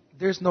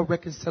no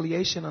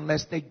reconciliation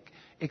unless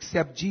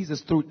accept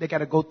Jesus they got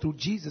to go through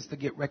Jesus to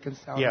get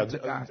reconciled to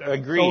God.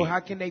 Agree. So how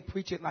can they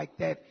preach it like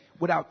that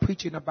without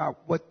preaching about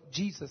what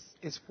Jesus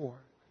is for?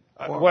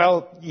 I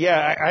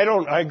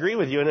agree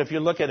with you. And if you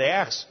look at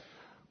Acts,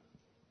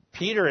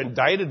 Peter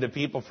indicted the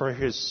people for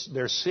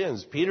their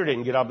sins. Peter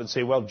didn't get up and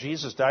say, well,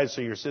 Jesus died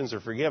so your sins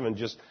are forgiven.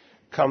 Just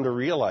come to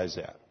realize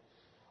that.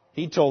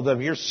 He told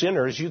them, you're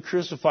sinners. You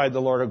crucified the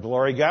Lord of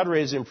glory. God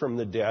raised him from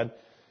the dead.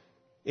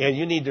 And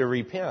you need to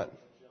repent.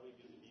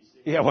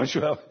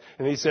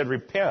 And he said,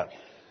 repent.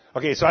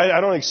 Okay, so I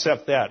don't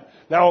accept that.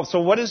 Now,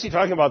 so what is he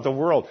talking about, the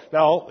world?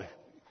 Now,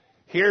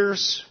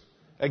 here's,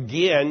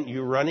 again,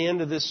 you run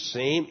into this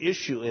same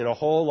issue in a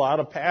whole lot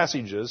of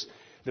passages,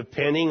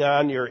 depending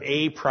on your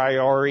a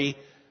priori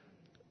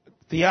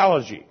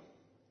theology.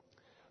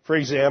 For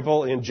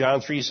example, in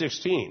John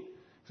 3:16,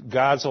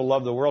 God so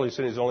loved the world, he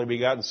sent his only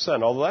begotten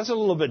Son. Although that's a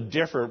little bit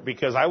different,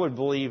 because I would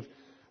believe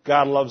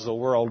God loves the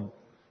world,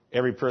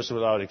 every person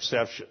without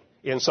exception,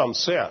 in some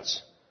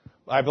sense.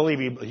 I believe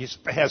he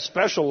has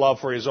special love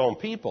for his own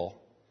people,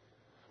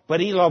 but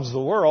he loves the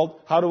world.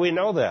 How do we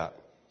know that?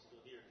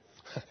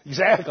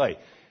 Exactly.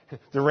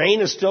 The rain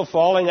is still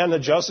falling on the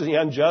just and the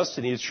unjust,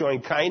 and he's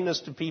showing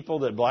kindness to people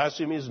that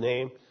blaspheme his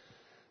name.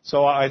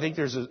 So I think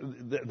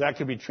that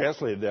could be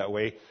translated that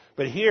way.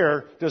 But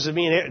here, does it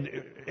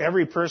mean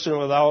every person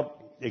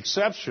without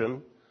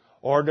exception,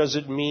 or does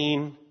it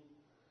mean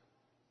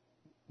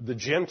the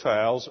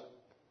Gentiles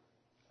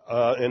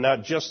and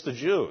not just the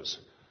Jews?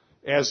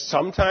 As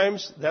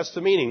sometimes that's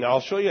the meaning. Now,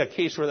 I'll show you a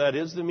case where that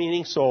is the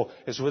meaning, so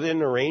it's within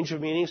the range of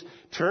meanings.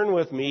 Turn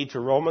with me to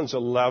Romans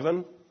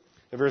 11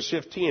 and verse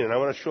 15, and I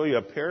want to show you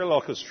a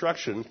parallel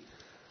construction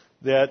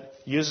that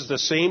uses the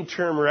same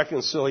term,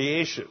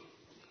 reconciliation.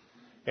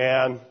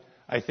 And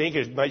I think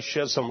it might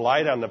shed some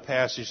light on the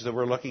passage that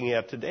we're looking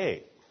at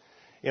today.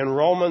 In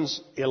Romans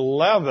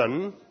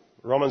 11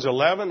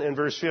 and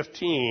verse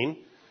 15,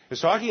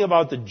 it's talking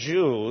about the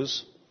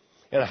Jews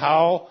and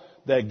how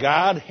that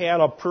God had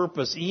a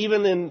purpose,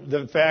 even in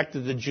the fact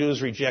that the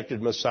Jews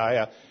rejected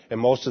Messiah and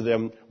most of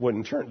them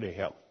wouldn't turn to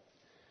him.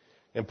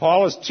 And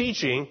Paul is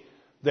teaching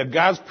that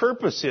God's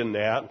purpose in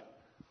that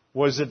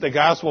was that the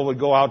gospel would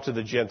go out to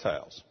the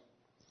Gentiles.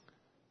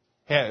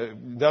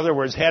 In other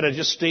words, had it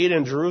just stayed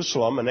in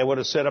Jerusalem and they would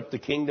have set up the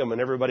kingdom and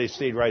everybody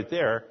stayed right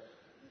there,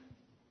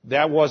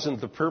 that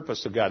wasn't the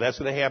purpose of God. That's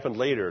going to happen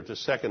later at the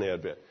second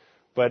advent.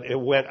 But it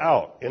went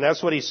out. And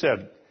that's what he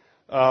said.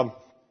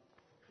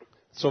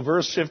 So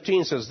verse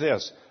 15 says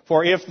this,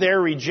 for if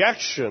their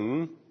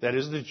rejection, that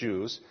is the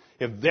Jews,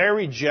 if their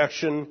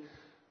rejection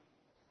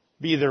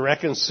be the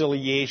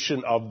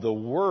reconciliation of the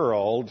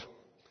world,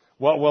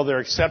 what will their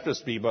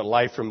acceptance be but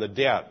life from the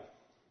dead?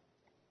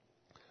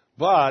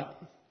 But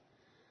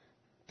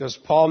does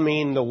Paul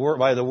mean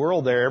by the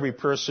world there every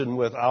person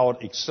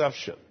without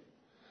exception?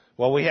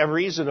 Well, we have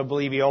reason to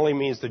believe he only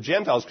means the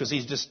Gentiles because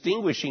he's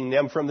distinguishing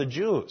them from the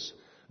Jews.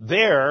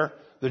 There,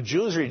 the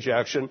Jews'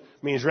 rejection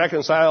means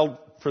reconciled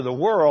for the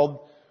world,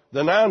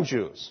 the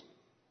non-Jews.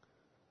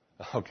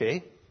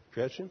 Okay,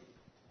 Gretchen?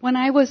 When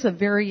I was a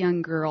very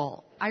young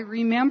girl, I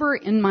remember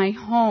in my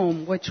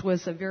home, which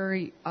was a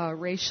very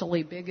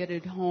racially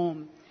bigoted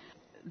home,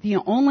 the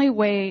only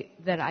way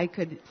that I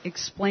could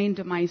explain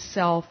to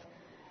myself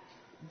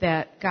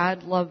that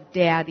God loved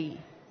Daddy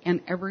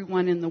and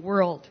everyone in the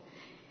world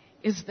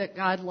is that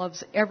God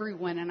loves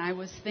everyone. And I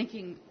was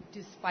thinking,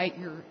 despite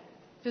your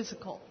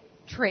physical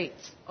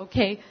traits,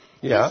 okay?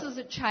 Yeah. This is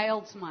a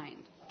child's mind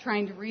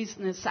trying to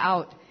reason this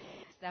out.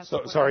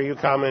 So are you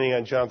commenting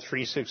on John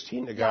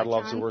 3:16 that God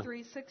loves the world? John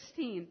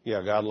 3:16.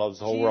 Yeah, God loves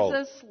the whole world.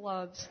 Jesus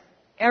loves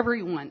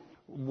everyone.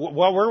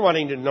 What we're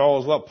wanting to know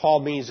is what Paul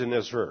means in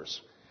this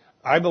verse.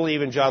 I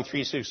believe in John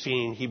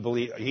 3:16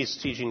 he's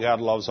teaching God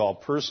loves all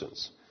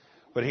persons.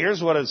 But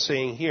here's what it's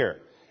saying here.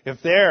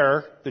 If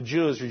the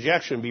Jews'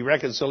 rejection be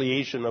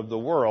reconciliation of the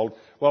world,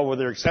 what will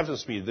their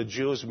acceptance be? The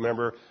Jews,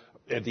 remember,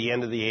 at the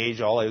end of the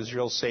age, all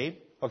Israel saved?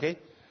 Okay?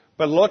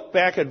 But look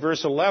back at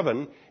verse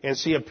 11 and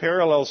see a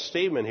parallel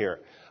statement here.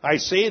 I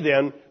say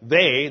then,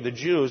 they, the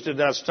Jews, did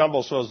not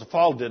stumble so as to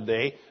fall, did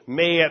they?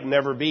 May it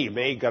never be.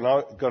 May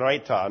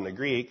gonoita in the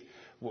Greek,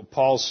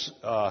 Paul's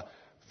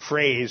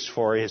phrase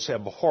for his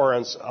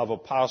abhorrence of a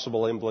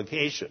possible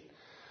implication.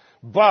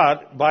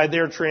 But by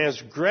their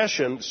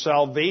transgression,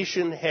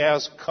 salvation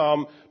has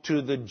come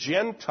to the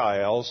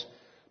Gentiles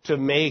to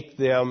make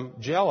them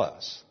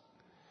jealous.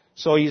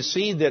 So you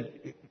see that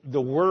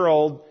the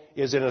world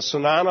is in a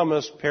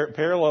synonymously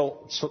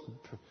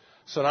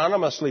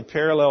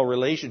parallel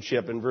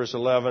relationship in verse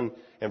 11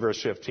 and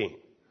verse 15.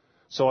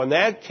 So in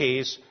that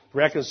case,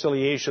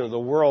 reconciliation of the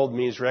world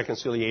means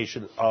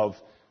reconciliation of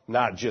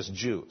not just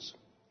Jews.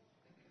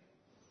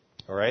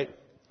 All right?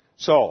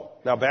 So,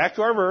 now back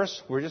to our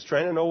verse. We're just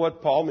trying to know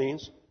what Paul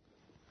means.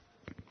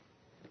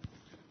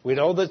 We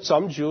know that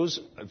some Jews,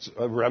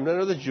 a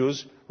remnant of the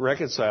Jews,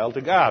 reconciled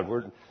to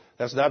God.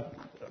 That's not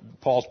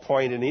Paul's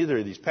point in either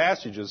of these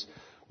passages,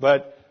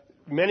 but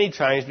many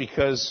times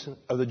because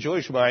of the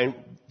Jewish mind,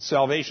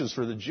 salvation's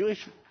for the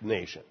Jewish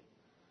nation.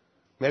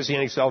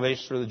 Messianic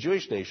salvation for the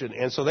Jewish nation.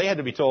 And so they had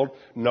to be told,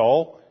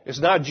 no, it's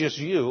not just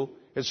you,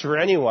 it's for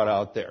anyone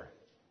out there.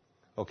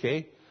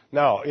 Okay?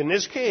 Now, in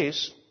this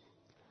case,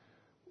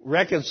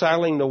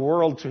 reconciling the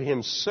world to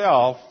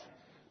himself,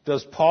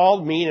 does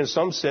Paul mean in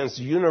some sense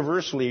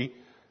universally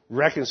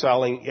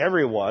reconciling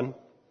everyone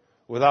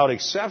without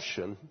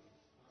exception?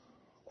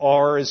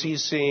 Or is he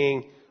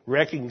saying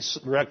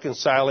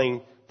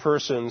reconciling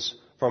persons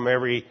from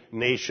every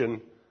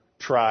nation,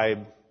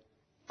 tribe,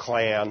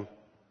 clan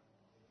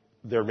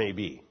there may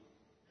be?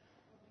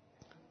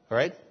 All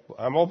right?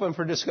 I'm open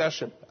for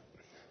discussion.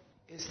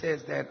 It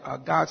says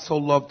that God so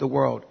loved the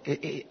world,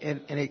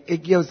 and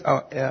it gives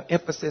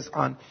emphasis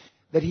on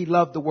that He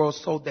loved the world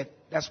so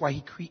that's why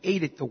He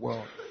created the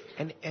world,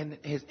 and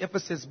His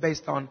emphasis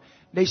based on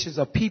nations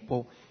of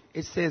people.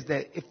 It says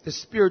that if the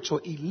spiritual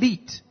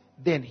elite,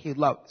 then He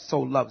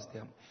so loves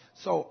them.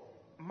 So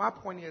my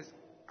point is,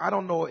 I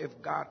don't know if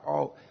God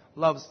all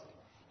loves.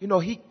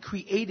 He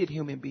created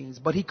human beings,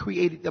 but He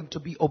created them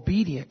to be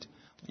obedient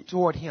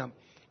toward Him.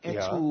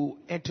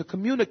 And to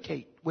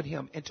communicate with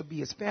Him and to be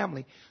His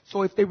family.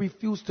 So if they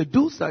refuse to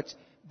do such,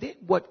 then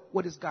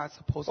what is God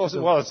supposed to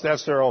do? Well,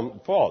 that's their own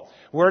fault.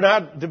 We're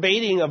not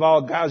debating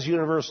about God's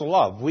universal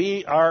love.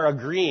 We are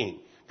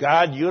agreeing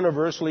God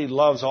universally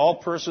loves all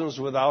persons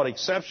without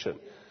exception.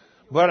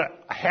 But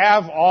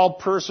have all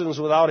persons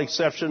without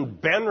exception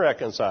been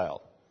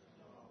reconciled?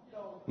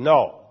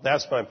 No.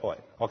 That's my point.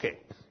 Okay.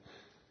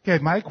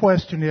 Okay, my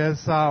question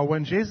is,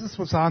 when Jesus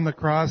was on the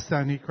cross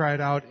and He cried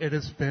out, "It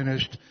is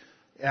finished,"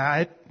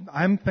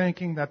 I'm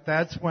thinking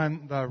that's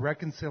when the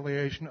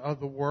reconciliation of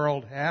the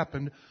world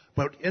happened.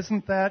 But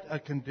isn't that a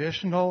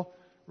conditional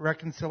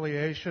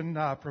reconciliation,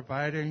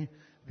 providing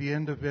the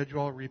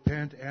individual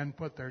repent and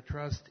put their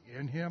trust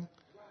in Him?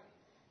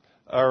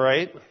 All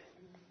right.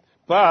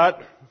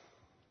 But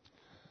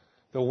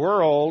the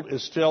world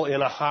is still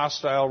in a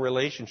hostile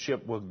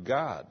relationship with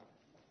God.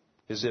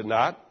 Is it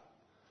not?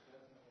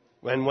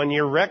 And when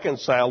you're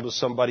reconciled to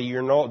somebody,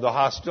 the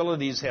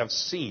hostilities have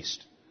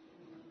ceased.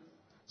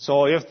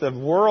 So if the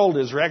world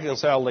is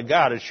reconciled to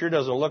God, it sure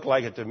doesn't look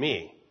like it to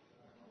me.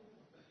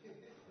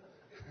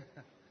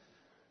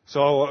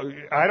 So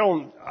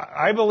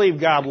I believe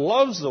God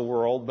loves the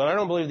world, but I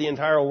don't believe the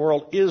entire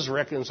world is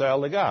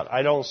reconciled to God.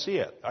 I don't see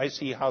it. I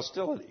see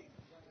hostility.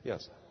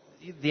 Yes.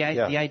 The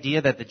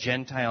idea that the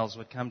Gentiles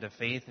would come to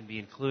faith and be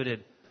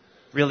included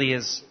really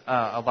is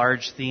a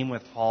large theme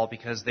with Paul,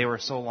 because they were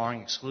so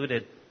long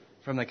excluded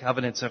from the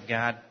covenants of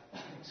God.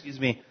 Excuse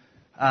me.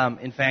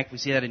 In fact, we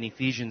see that in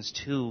Ephesians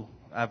 2,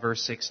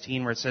 verse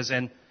 16, where it says,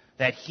 "And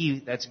that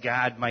that's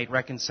God, might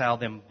reconcile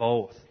them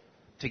both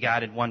to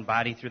God in one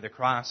body through the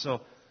cross."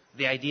 So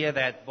the idea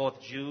that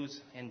both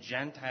Jews and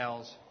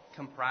Gentiles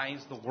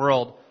comprise the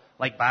world,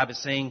 like Bob is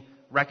saying,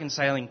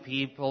 reconciling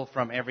people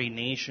from every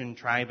nation,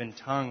 tribe, and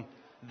tongue,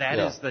 that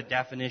is the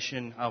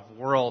definition of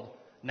world,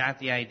 not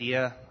the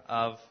idea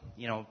of,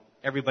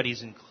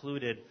 everybody's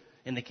included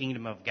in the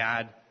kingdom of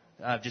God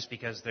just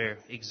because they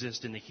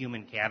exist in the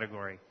human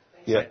category.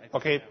 Yeah.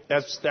 Okay.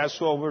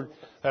 That's what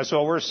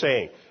we're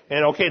saying.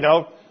 And okay,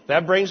 now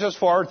that brings us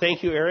forward.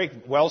 Thank you, Eric.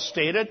 Well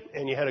stated,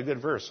 and you had a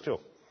good verse too.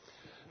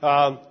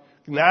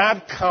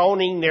 Not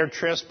counting their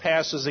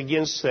trespasses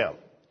against them.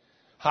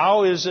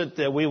 How is it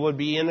that we would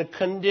be in a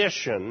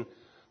condition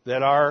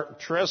that our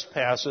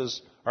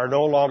trespasses are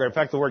no longer? In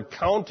fact, the word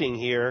counting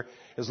here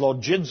is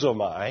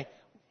logizomai,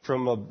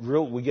 from a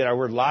root we get our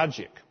word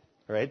logic,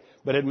 right?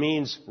 But it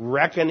means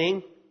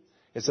reckoning.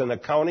 It's an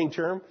accounting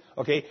term.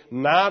 Okay,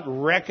 not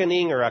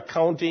reckoning or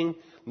accounting,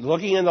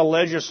 looking in the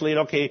ledger slate.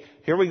 Okay,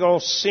 here we go.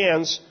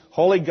 Sins.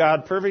 Holy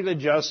God, perfectly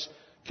just,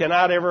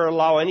 cannot ever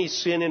allow any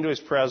sin into His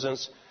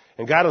presence.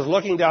 And God is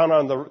looking down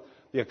on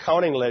the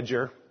accounting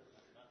ledger.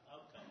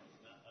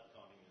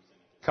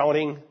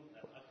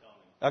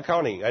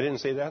 Accounting. I didn't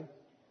say that?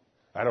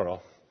 I don't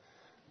know.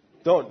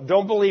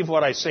 Don't believe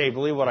what I say.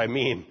 Believe what I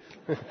mean.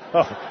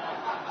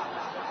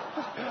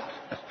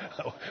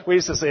 We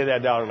used to say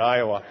that down in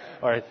Iowa.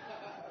 All right.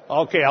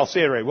 Okay, I'll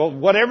say it right. Well,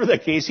 whatever the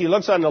case, He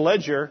looks on the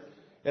ledger,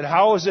 and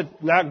how is it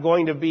not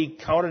going to be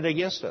counted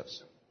against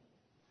us?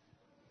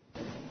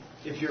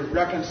 If you're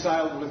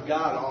reconciled with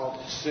God,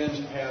 all sins,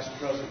 past,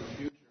 present, and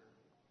future.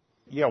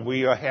 Yeah,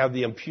 we have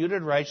the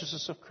imputed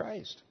righteousness of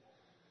Christ.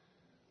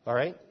 All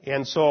right?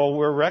 And so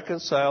we're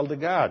reconciled to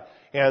God.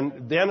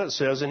 And then it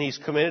says, and He's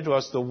committed to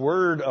us the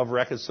word of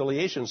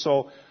reconciliation.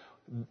 So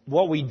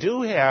what we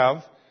do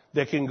have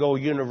that can go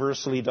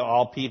universally to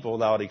all people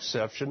without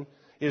exception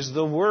is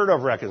the word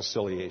of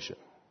reconciliation.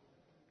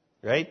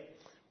 Right?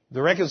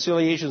 The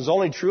reconciliation is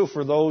only true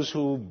for those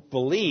who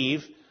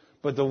believe,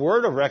 but the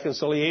word of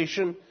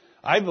reconciliation,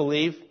 I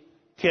believe,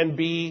 can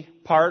be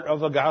part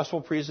of a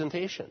gospel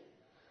presentation.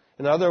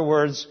 In other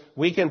words,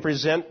 we can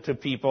present to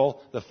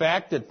people the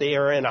fact that they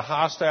are in a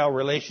hostile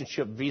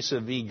relationship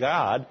vis-a-vis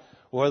God,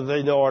 whether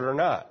they know it or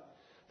not,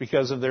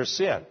 because of their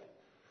sin.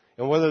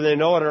 And whether they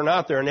know it or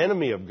not, they're an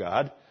enemy of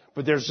God.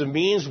 But there's a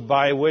means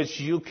by which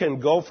you can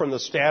go from the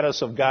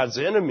status of God's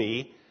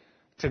enemy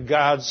to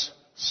God's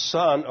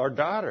son or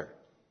daughter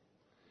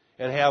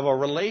and have a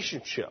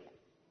relationship.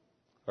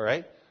 All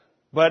right?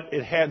 But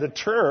it had the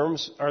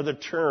terms are the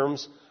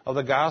terms of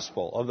the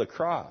gospel, of the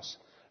cross,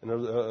 and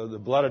of the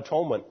blood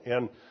atonement,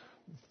 and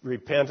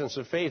repentance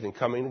of faith, and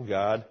coming to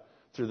God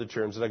through the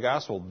terms of the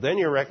gospel. Then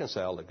you're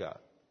reconciled to God.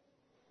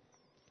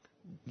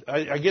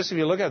 I guess if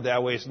you look at it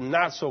that way, it's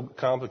not so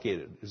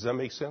complicated. Does that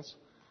make sense?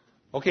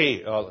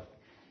 Okay,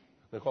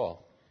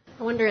 Nicole.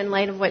 I wonder, in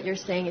light of what you're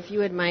saying, if you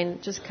would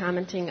mind just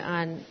commenting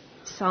on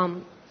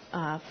Psalm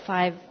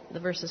 5, the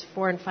verses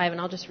 4 and 5, and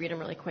I'll just read them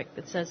really quick.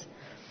 It says,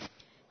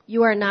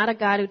 "You are not a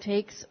God who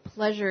takes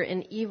pleasure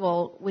in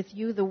evil. With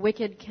you the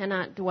wicked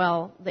cannot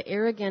dwell. The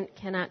arrogant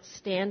cannot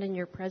stand in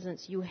your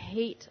presence. You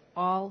hate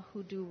all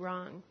who do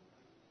wrong."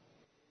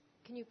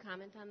 Can you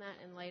comment on that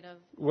in light of...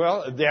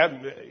 Well,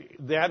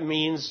 that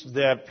means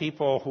that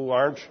people who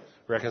aren't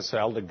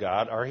reconciled to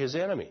God are his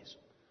enemies.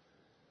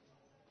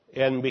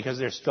 And because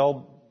their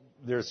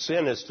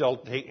sin is still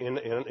taken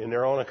in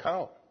their own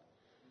account.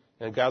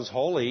 And God's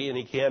holy, and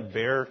he can't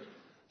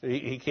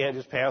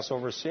just pass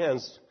over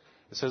sins.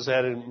 It says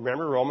that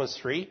remember Romans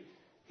 3?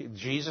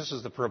 Jesus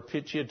is the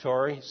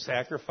propitiatory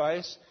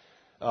sacrifice,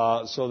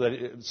 so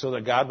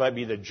that God might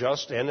be the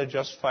just and the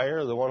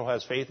justifier, the one who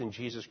has faith in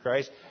Jesus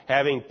Christ,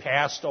 having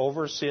passed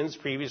over sins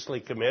previously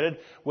committed,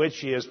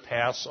 which is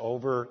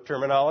Passover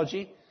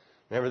terminology.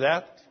 Remember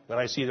that? When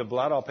I see the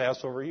blood, I'll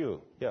pass over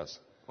you. Yes.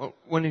 Well,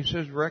 when he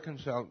says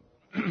reconciled,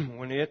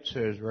 when it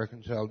says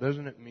reconciled,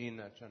 doesn't it mean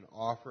that's an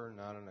offer,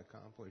 not an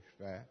accomplished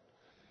fact?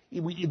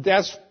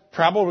 That's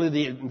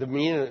probably the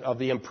meaning of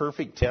the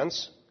imperfect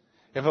tense.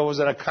 If it was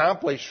an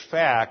accomplished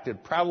fact,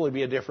 it'd probably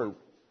be a different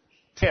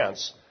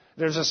tense.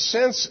 There's a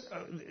sense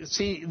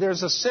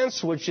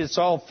which it's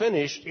all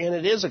finished and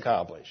it is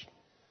accomplished.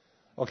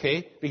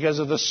 Okay? Because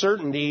of the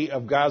certainty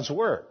of God's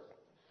Word.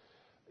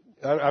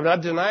 I'm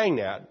not denying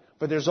that.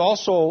 But there's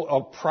also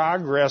a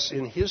progress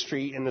in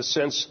history in the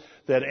sense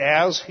that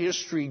as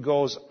history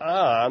goes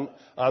on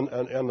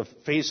the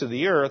face of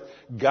the earth,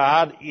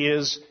 God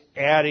is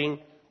adding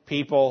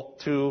people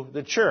to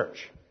the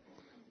church.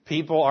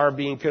 People are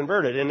being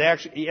converted. And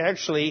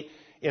actually,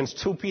 in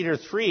 2 Peter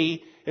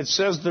 3, it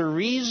says the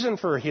reason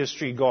for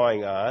history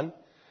going on,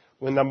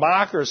 when the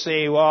mockers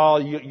say,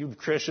 well, you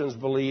Christians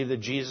believe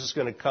that Jesus is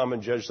going to come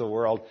and judge the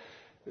world,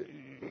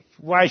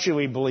 why should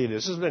we believe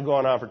this? This has been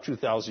going on for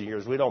 2,000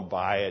 years. We don't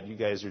buy it. You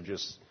guys are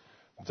just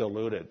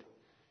deluded.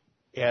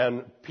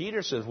 And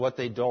Peter says what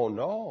they don't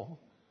know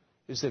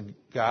is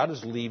that God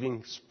is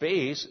leaving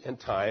space and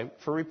time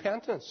for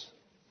repentance.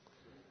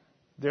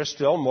 There's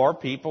still more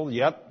people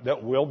yet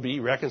that will be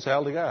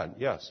reconciled to God.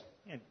 Yes.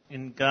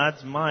 In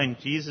God's mind,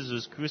 Jesus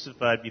was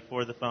crucified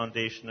before the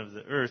foundation of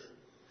the earth.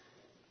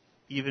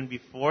 Even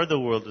before the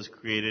world was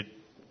created,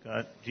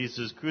 Jesus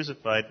was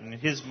crucified. And in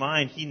his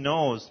mind, he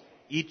knows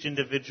each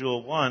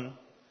individual one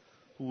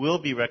who will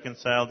be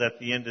reconciled at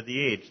the end of the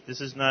age.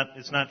 It's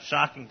not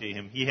shocking to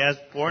him. He has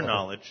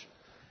foreknowledge.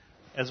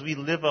 As we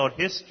live out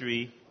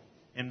history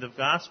and the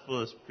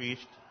gospel is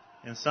preached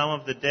and some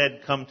of the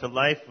dead come to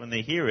life when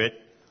they hear it,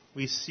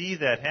 we see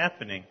that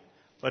happening.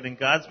 But in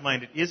God's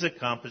mind, it is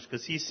accomplished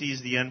because he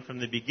sees the end from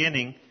the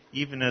beginning,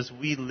 even as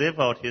we live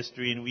out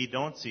history and we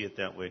don't see it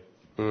that way.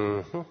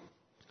 Mm-hmm.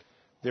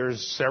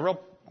 There's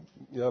several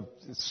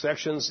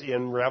sections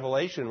in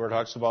Revelation where it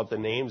talks about the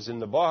names in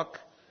the book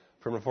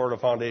from before the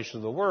foundation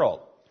of the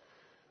world.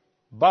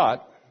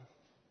 But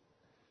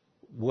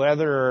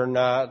whether or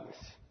not,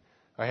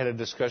 I had a long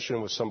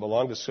discussion with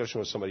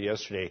somebody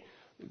yesterday.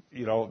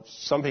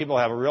 Some people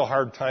have a real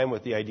hard time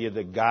with the idea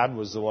that God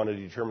was the one who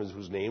determines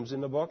whose name's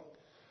in the book.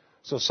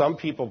 So some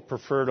people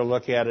prefer to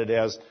look at it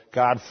as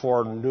God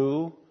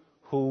foreknew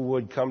who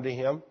would come to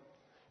him,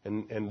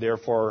 and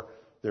therefore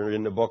they're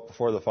in the book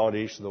before the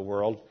foundation of the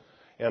world.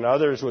 And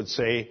others would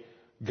say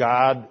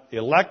God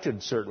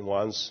elected certain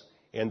ones,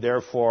 and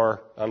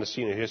therefore on the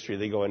scene of history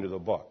they go into the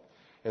book.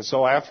 And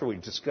so after we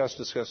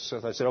discussed,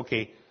 I said,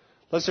 okay,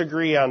 let's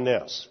agree on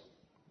this.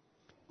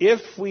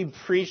 If we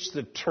preach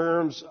the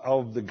terms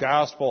of the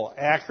gospel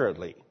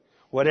accurately,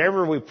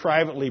 whatever we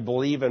privately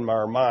believe in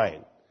our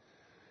mind,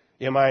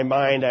 in my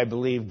mind I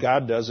believe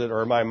God does it,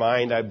 or in my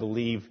mind I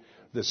believe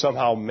that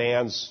somehow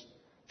man's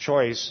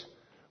choice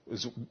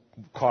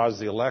caused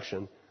the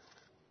election,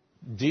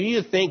 do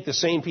you think the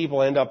same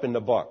people end up in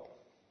the book?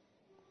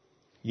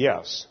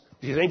 Yes.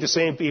 Do you think the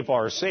same people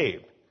are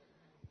saved?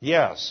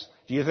 Yes.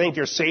 Do you think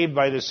they're saved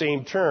by the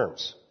same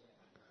terms?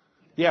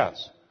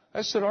 Yes.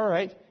 I said, all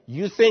right.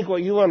 You think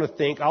what you want to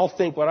think, I'll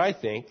think what I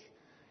think,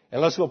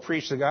 and let's go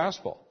preach the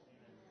gospel.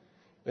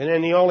 And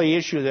then the only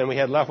issue then we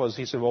had left was,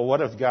 he said, well,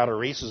 what if God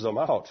erases them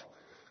out?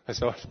 I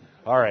said,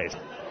 all right,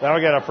 now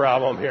we got a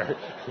problem here.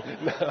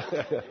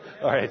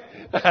 All right.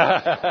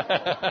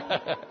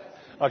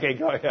 Okay,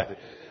 go ahead.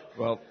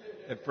 Well,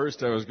 at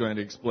first I was going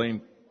to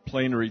explain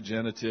plenary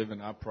genitive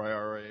and a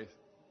priori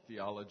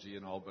theology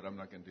and all, but I'm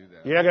not going to do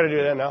that. You're not going to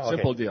do that now?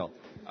 Simple Okay. deal.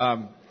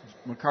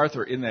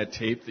 MacArthur, in that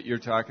tape that you're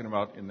talking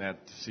about, in that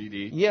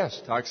CD,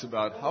 yes, talks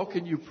about how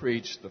can you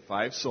preach the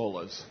 5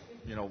 solas,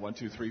 1,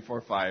 2, 3,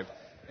 4, 5,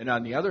 and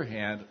on the other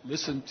hand,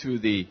 listen to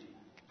the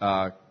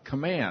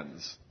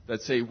commands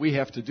that say we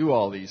have to do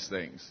all these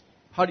things.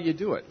 how do you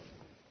do it?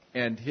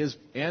 And his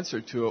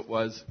answer to it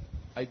was,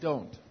 I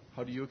don't.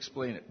 How do you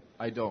explain it?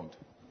 I don't.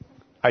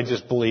 I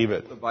just believe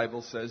it. The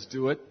Bible says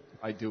do it,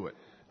 I do it.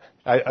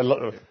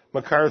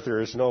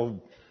 MacArthur is no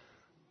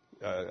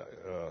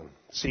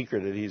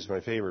secret that he's my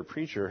favorite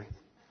preacher.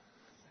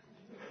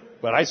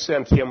 But I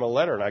sent him a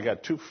letter and I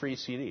got 2 free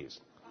CDs.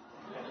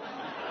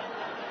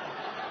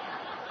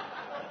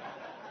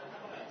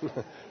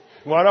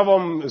 One of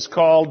them is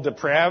called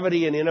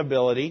Depravity and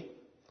Inability,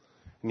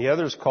 and the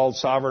other is called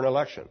Sovereign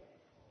Election.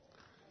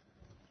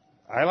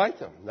 I like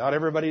them. Not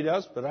everybody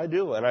does, but I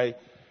do.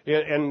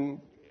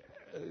 And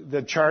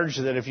the charge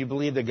that if you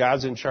believe that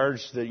God's in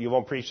charge, that you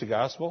won't preach the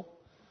gospel,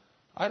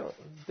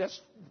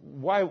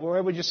 why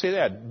would you say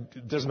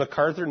that? Does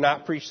MacArthur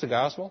not preach the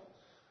gospel?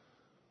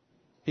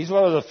 He's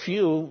one of the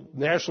few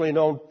nationally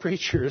known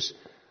preachers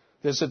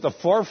that's at the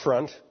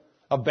forefront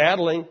of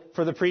battling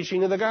for the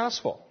preaching of the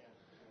gospel.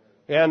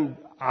 And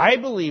I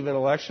believe in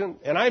election,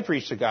 and I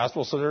preach the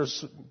gospel, so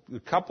there's a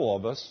couple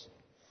of us.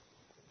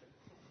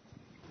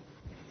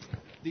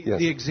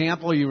 The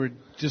example you were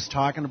just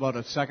talking about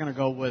a second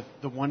ago with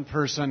the one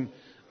person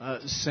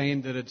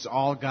saying that it's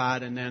all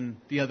God, and then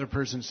the other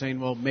person saying,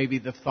 well, maybe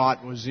the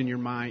thought was in your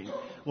mind.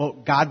 Well,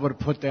 God would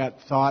have put that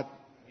thought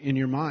in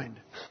your mind.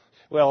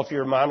 Well, if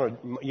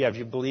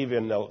you believe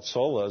in the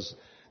solas,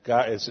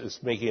 God is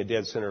making a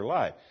dead sinner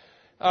alive.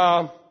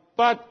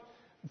 But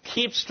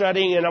keep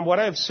studying, and what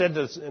I've said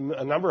to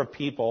a number of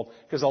people,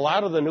 because a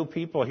lot of the new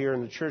people here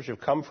in the church have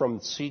come from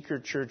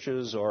secret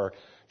churches or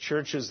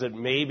churches that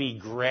maybe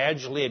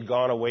gradually had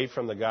gone away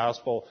from the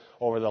gospel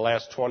over the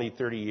last 20,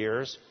 30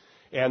 years,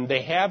 and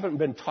they haven't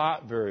been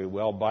taught very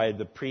well by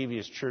the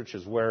previous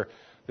churches where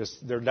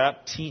they're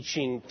not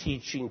teaching.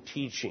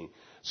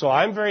 So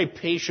I'm very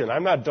patient.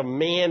 I'm not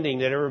demanding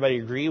that everybody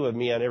agree with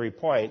me on every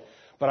point,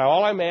 but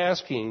all I'm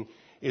asking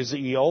is that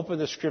you open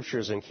the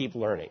scriptures and keep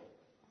learning.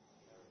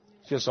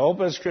 Just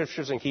open the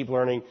scriptures and keep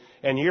learning.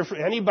 And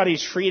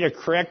anybody's free to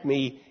correct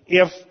me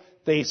if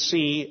they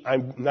see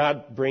I'm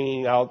not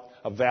bringing out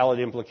a valid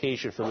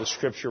implication from the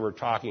scripture we're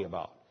talking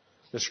about.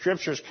 The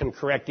scriptures can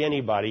correct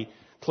anybody,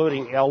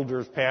 including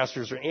elders,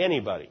 pastors, or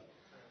anybody.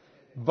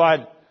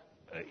 But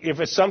if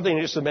it's something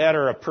just a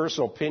matter of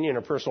personal opinion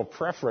or personal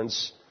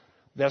preference,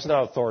 that's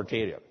not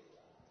authoritative.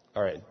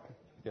 All right.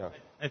 Yeah.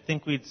 I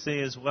think we'd say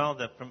as well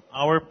that from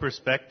our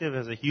perspective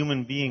as a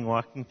human being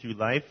walking through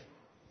life,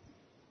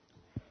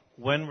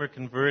 when we're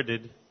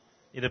converted,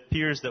 it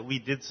appears that we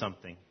did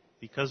something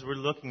because we're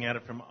looking at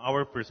it from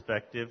our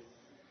perspective.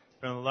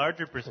 From a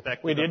larger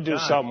perspective, we did do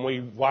something. We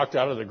walked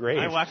out of the grave.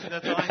 That's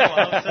all I know. All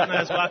of a sudden, I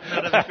was walking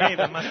out of the grave.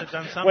 I must have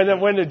done something.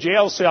 When the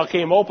jail cell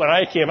came open,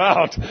 I came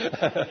out.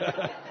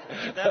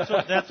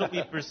 That's what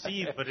we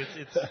perceive, but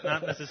it's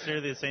not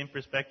necessarily the same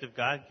perspective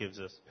God gives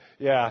us.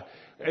 Yeah,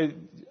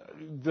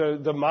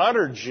 the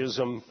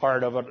monergism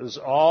part of it is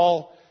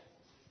all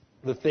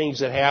the things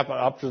that happen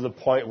up to the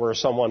point where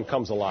someone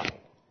comes alive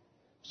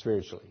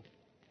spiritually.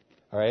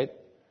 All right.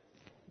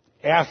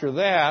 After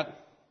that,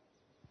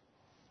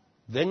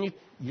 then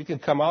you can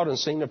come out and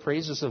sing the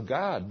praises of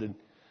God.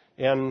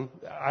 And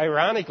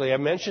ironically, I've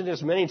mentioned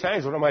this many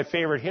times, one of my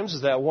favorite hymns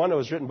is that one that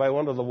was written by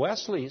one of the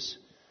Wesleys.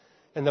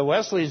 And the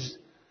Wesleys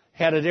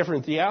had a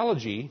different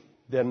theology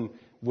than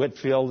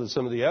Whitefield and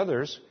some of the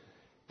others.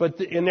 But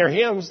in their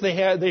hymns,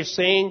 they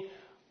sang,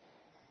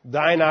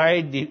 "Thine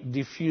eye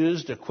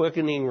diffused a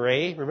quickening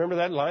ray." Remember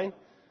that line?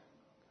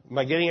 Am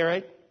I getting it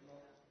right?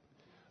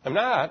 I'm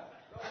not.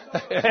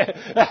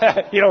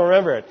 You don't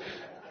remember it.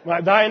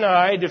 "Thine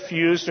eye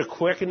diffused a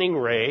quickening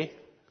ray.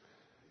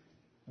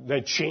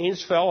 The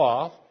chains fell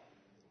off.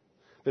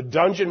 The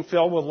dungeon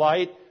filled with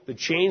light. The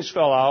chains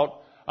fell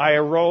out. I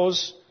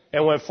arose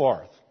and went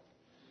forth."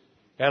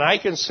 And I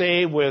can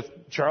say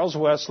with Charles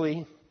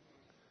Wesley,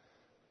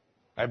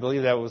 I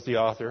believe that was the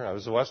author, I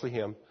was the Wesley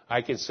hymn,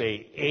 I can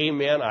say,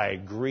 amen, I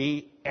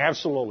agree,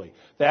 absolutely.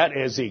 That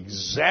is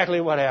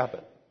exactly what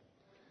happened.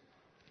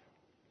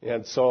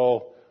 And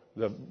so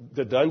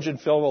the dungeon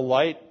filled with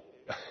light,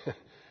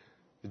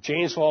 the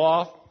chains fall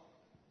off,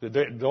 the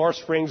door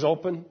springs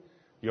open,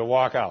 you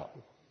walk out.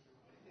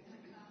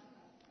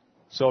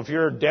 So if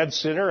you're a dead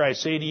sinner, I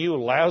say to you,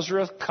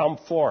 Lazarus, come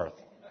forth.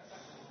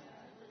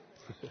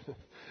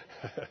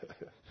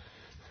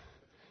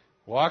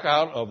 Walk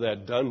out of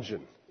that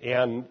dungeon.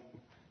 And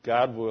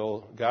God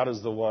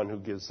is the one who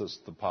gives us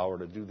the power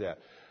to do that.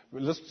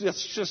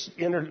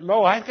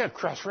 I've got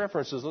cross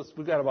references.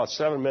 We've got about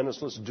 7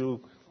 minutes. Let's do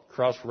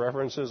cross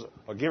references.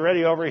 Get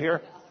ready over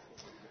here.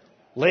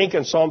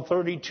 Lincoln, Psalm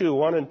 32,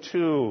 1 and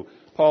 2.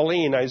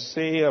 Pauline,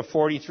 Isaiah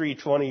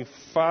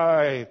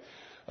 43:25.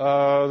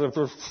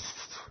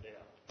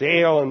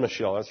 Dale and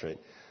Michelle, that's right.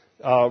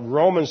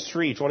 Romans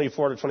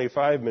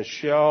 3:24-25.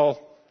 Michelle.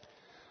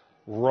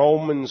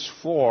 Romans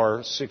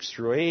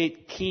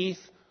 4:6-8. Keith,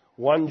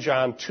 1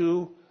 John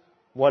 2,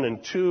 1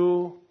 and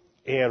 2.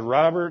 And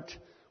Robert,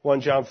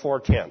 1 John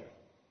 4:10.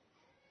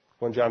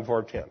 1 John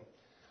 4:10.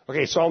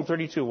 Okay, Psalm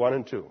 32, 1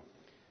 and 2.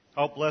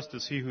 How blessed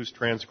is he whose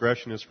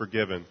transgression is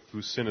forgiven,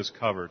 whose sin is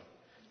covered.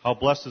 How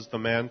blessed is the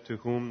man to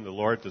whom the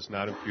Lord does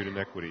not impute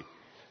iniquity,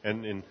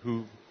 and in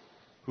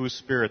whose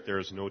spirit there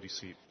is no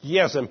deceit.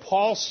 Yes, and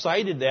Paul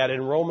cited that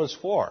in Romans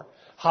 4.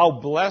 How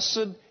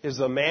blessed is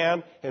the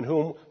man in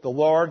whom the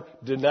Lord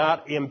did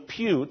not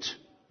impute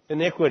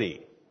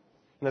iniquity.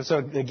 And that's,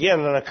 again,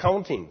 an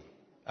accounting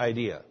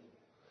idea.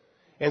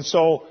 And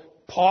so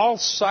Paul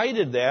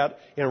cited that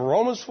in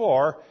Romans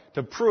 4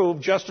 to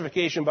prove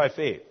justification by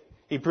faith.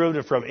 He proved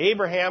it from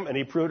Abraham and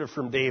he proved it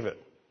from David.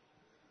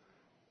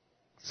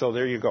 So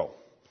there you go.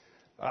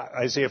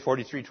 Isaiah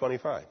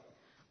 43:25.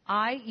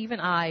 I, even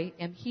I,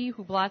 am he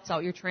who blots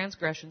out your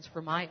transgressions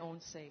for my own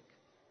sake.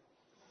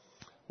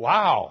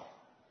 Wow.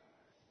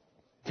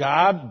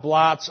 God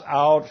blots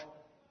out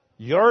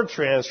your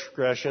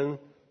transgression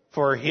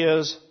for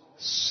his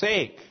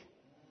sake.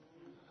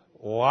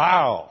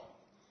 Wow.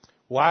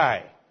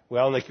 Why?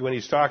 Well, when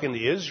he's talking to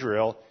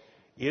Israel,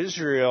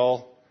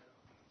 Israel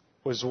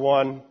was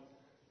one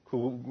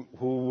who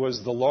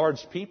was the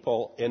Lord's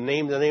people and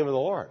named the name of the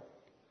Lord,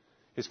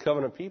 his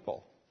covenant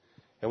people.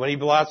 And when he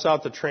blots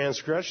out the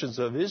transgressions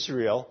of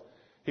Israel,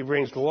 he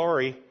brings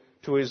glory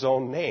to his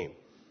own name.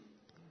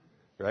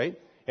 Right?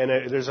 And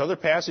there's other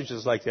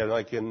passages like that,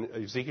 like in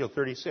Ezekiel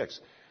 36.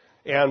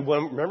 And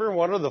remember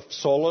one of the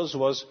solas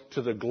was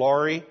to the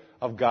glory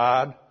of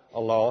God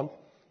alone?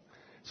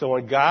 So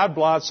when God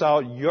blots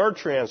out your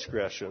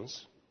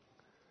transgressions,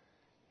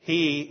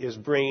 he is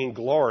bringing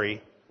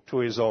glory to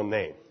his own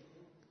name.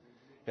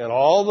 And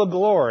all the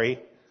glory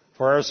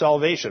for our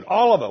salvation,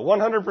 all of it,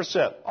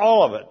 100%,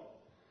 all of it,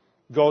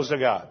 goes to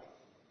God.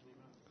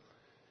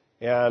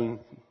 And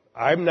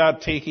I'm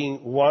not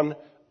taking one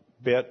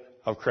bit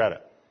of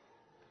credit.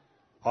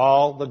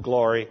 All the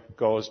glory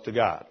goes to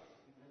God.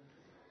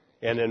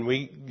 And then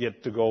we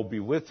get to go be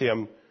with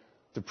him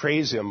to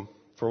praise him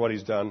for what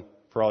he's done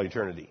for all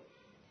eternity.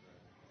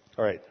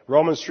 All right,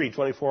 Romans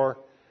 3:24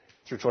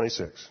 through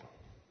 26.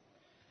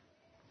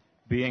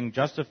 Being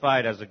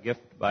justified as a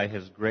gift by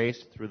his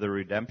grace through the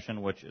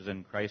redemption which is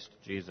in Christ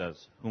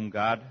Jesus, whom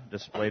God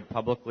displayed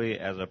publicly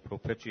as a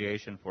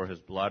propitiation for his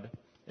blood,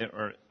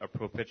 or a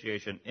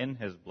propitiation in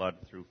his blood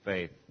through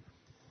faith.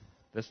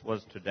 This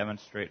was to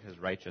demonstrate his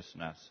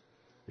righteousness,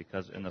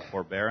 because in the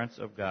forbearance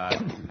of God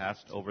he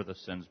passed over the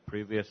sins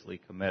previously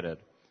committed,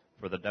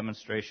 for the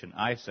demonstration,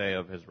 I say,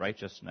 of his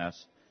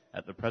righteousness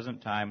at the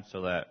present time,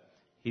 so that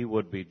he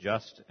would be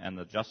just and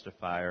the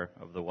justifier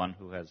of the one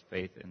who has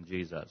faith in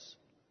Jesus.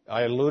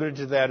 I alluded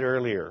to that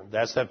earlier.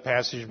 That's that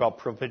passage about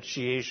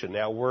propitiation.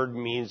 That word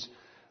means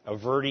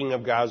averting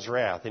of God's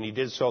wrath. And he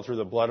did so through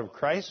the blood of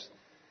Christ.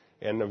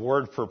 And the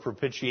word for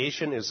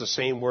propitiation is the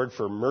same word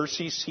for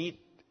mercy seat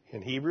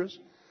in Hebrews.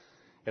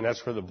 And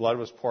that's where the blood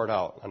was poured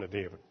out on the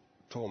day of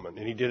atonement.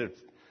 And he did it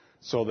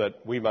so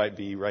that we might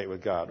be right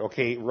with God.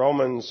 Okay,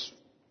 Romans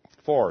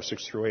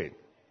 4:6 through 8.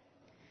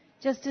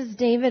 Just as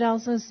David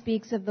also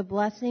speaks of the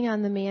blessing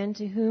on the man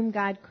to whom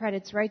God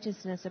credits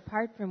righteousness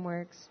apart from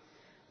works.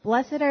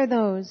 Blessed are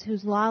those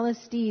whose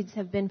lawless deeds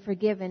have been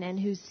forgiven and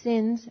whose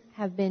sins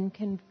have been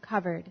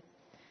covered.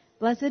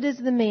 Blessed is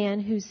the man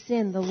whose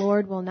sin the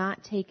Lord will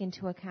not take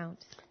into account.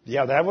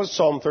 Yeah, that was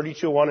Psalm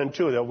 32:1 and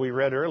 2 that we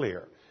read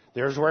earlier.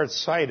 There's where it's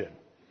cited.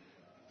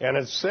 And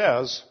it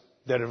says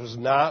that it was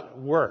not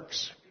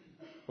works.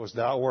 It was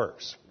not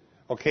works.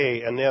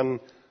 Okay, and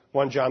then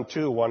 1 John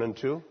 2:1 and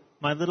 2.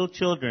 My little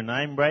children,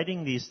 I am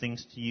writing these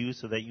things to you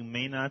so that you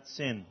may not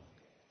sin.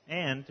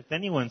 And if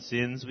anyone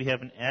sins, we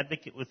have an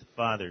advocate with the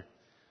Father,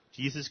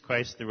 Jesus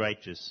Christ the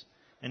righteous.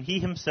 And he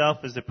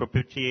himself is the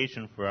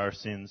propitiation for our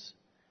sins,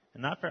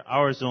 and not for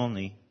ours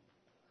only,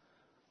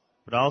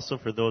 but also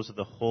for those of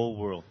the whole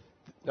world.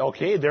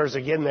 Okay, there's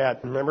again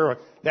that. Remember,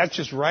 that's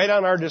just right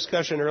on our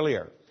discussion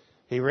earlier.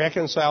 He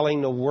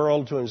reconciling the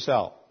world to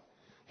himself.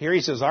 Here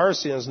he says our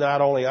sins,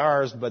 not only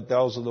ours, but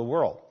those of the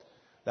world.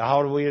 Now,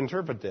 how do we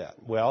interpret that?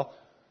 Well,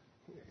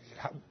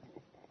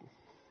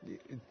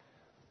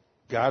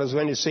 God is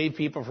going to save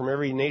people from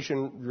every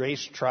nation,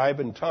 race, tribe,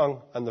 and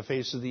tongue on the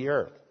face of the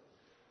earth.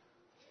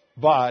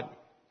 But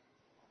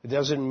it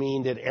doesn't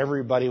mean that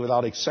everybody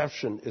without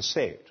exception is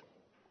saved.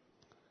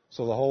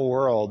 So the whole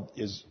world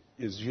is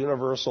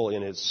universal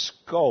in its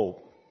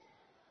scope,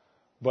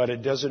 but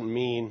it doesn't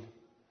mean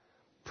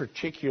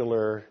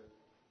particular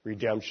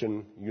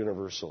redemption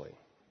universally.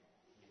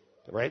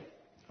 Right?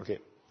 Okay.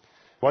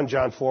 1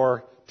 John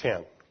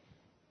 4:10.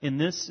 In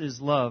this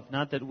is love,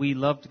 not that we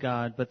loved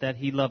God, but that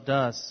he loved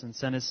us and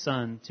sent his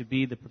Son to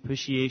be the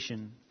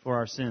propitiation for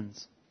our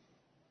sins.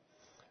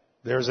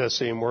 There's that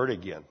same word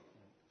again,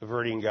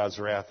 averting God's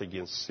wrath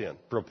against sin,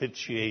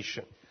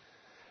 propitiation.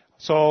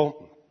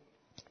 So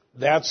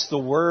that's the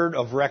word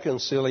of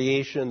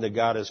reconciliation that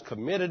God has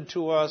committed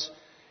to us,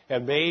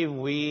 and may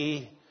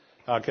we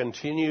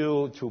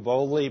continue to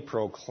boldly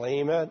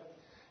proclaim it.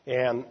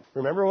 And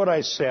remember what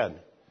I said.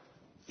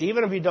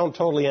 Even if you don't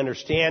totally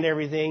understand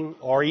everything,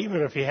 or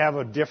even if you have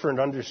a different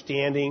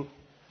understanding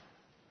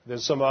than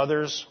some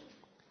others,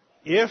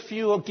 if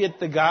you get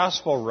the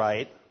gospel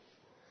right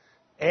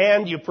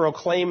and you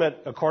proclaim it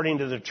according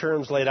to the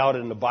terms laid out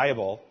in the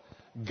Bible,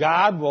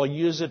 God will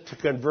use it to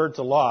convert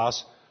the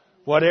lost,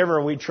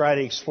 whatever we try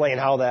to explain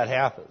how that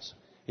happens.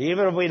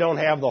 Even if we don't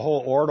have the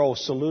whole Ordo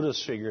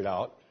Salutis figured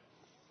out,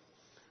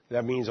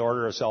 that means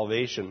order of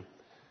salvation,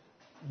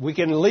 we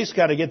can at least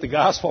got to get the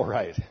gospel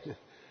right.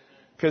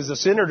 Because the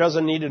sinner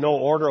doesn't need to know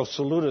Ordo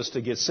Salutis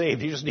to get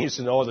saved. He just needs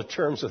to know the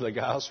terms of the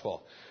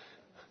gospel.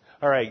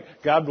 All right.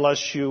 God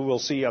bless you. We'll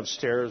see you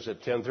upstairs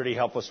at 10:30.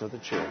 Help us with the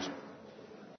chairs.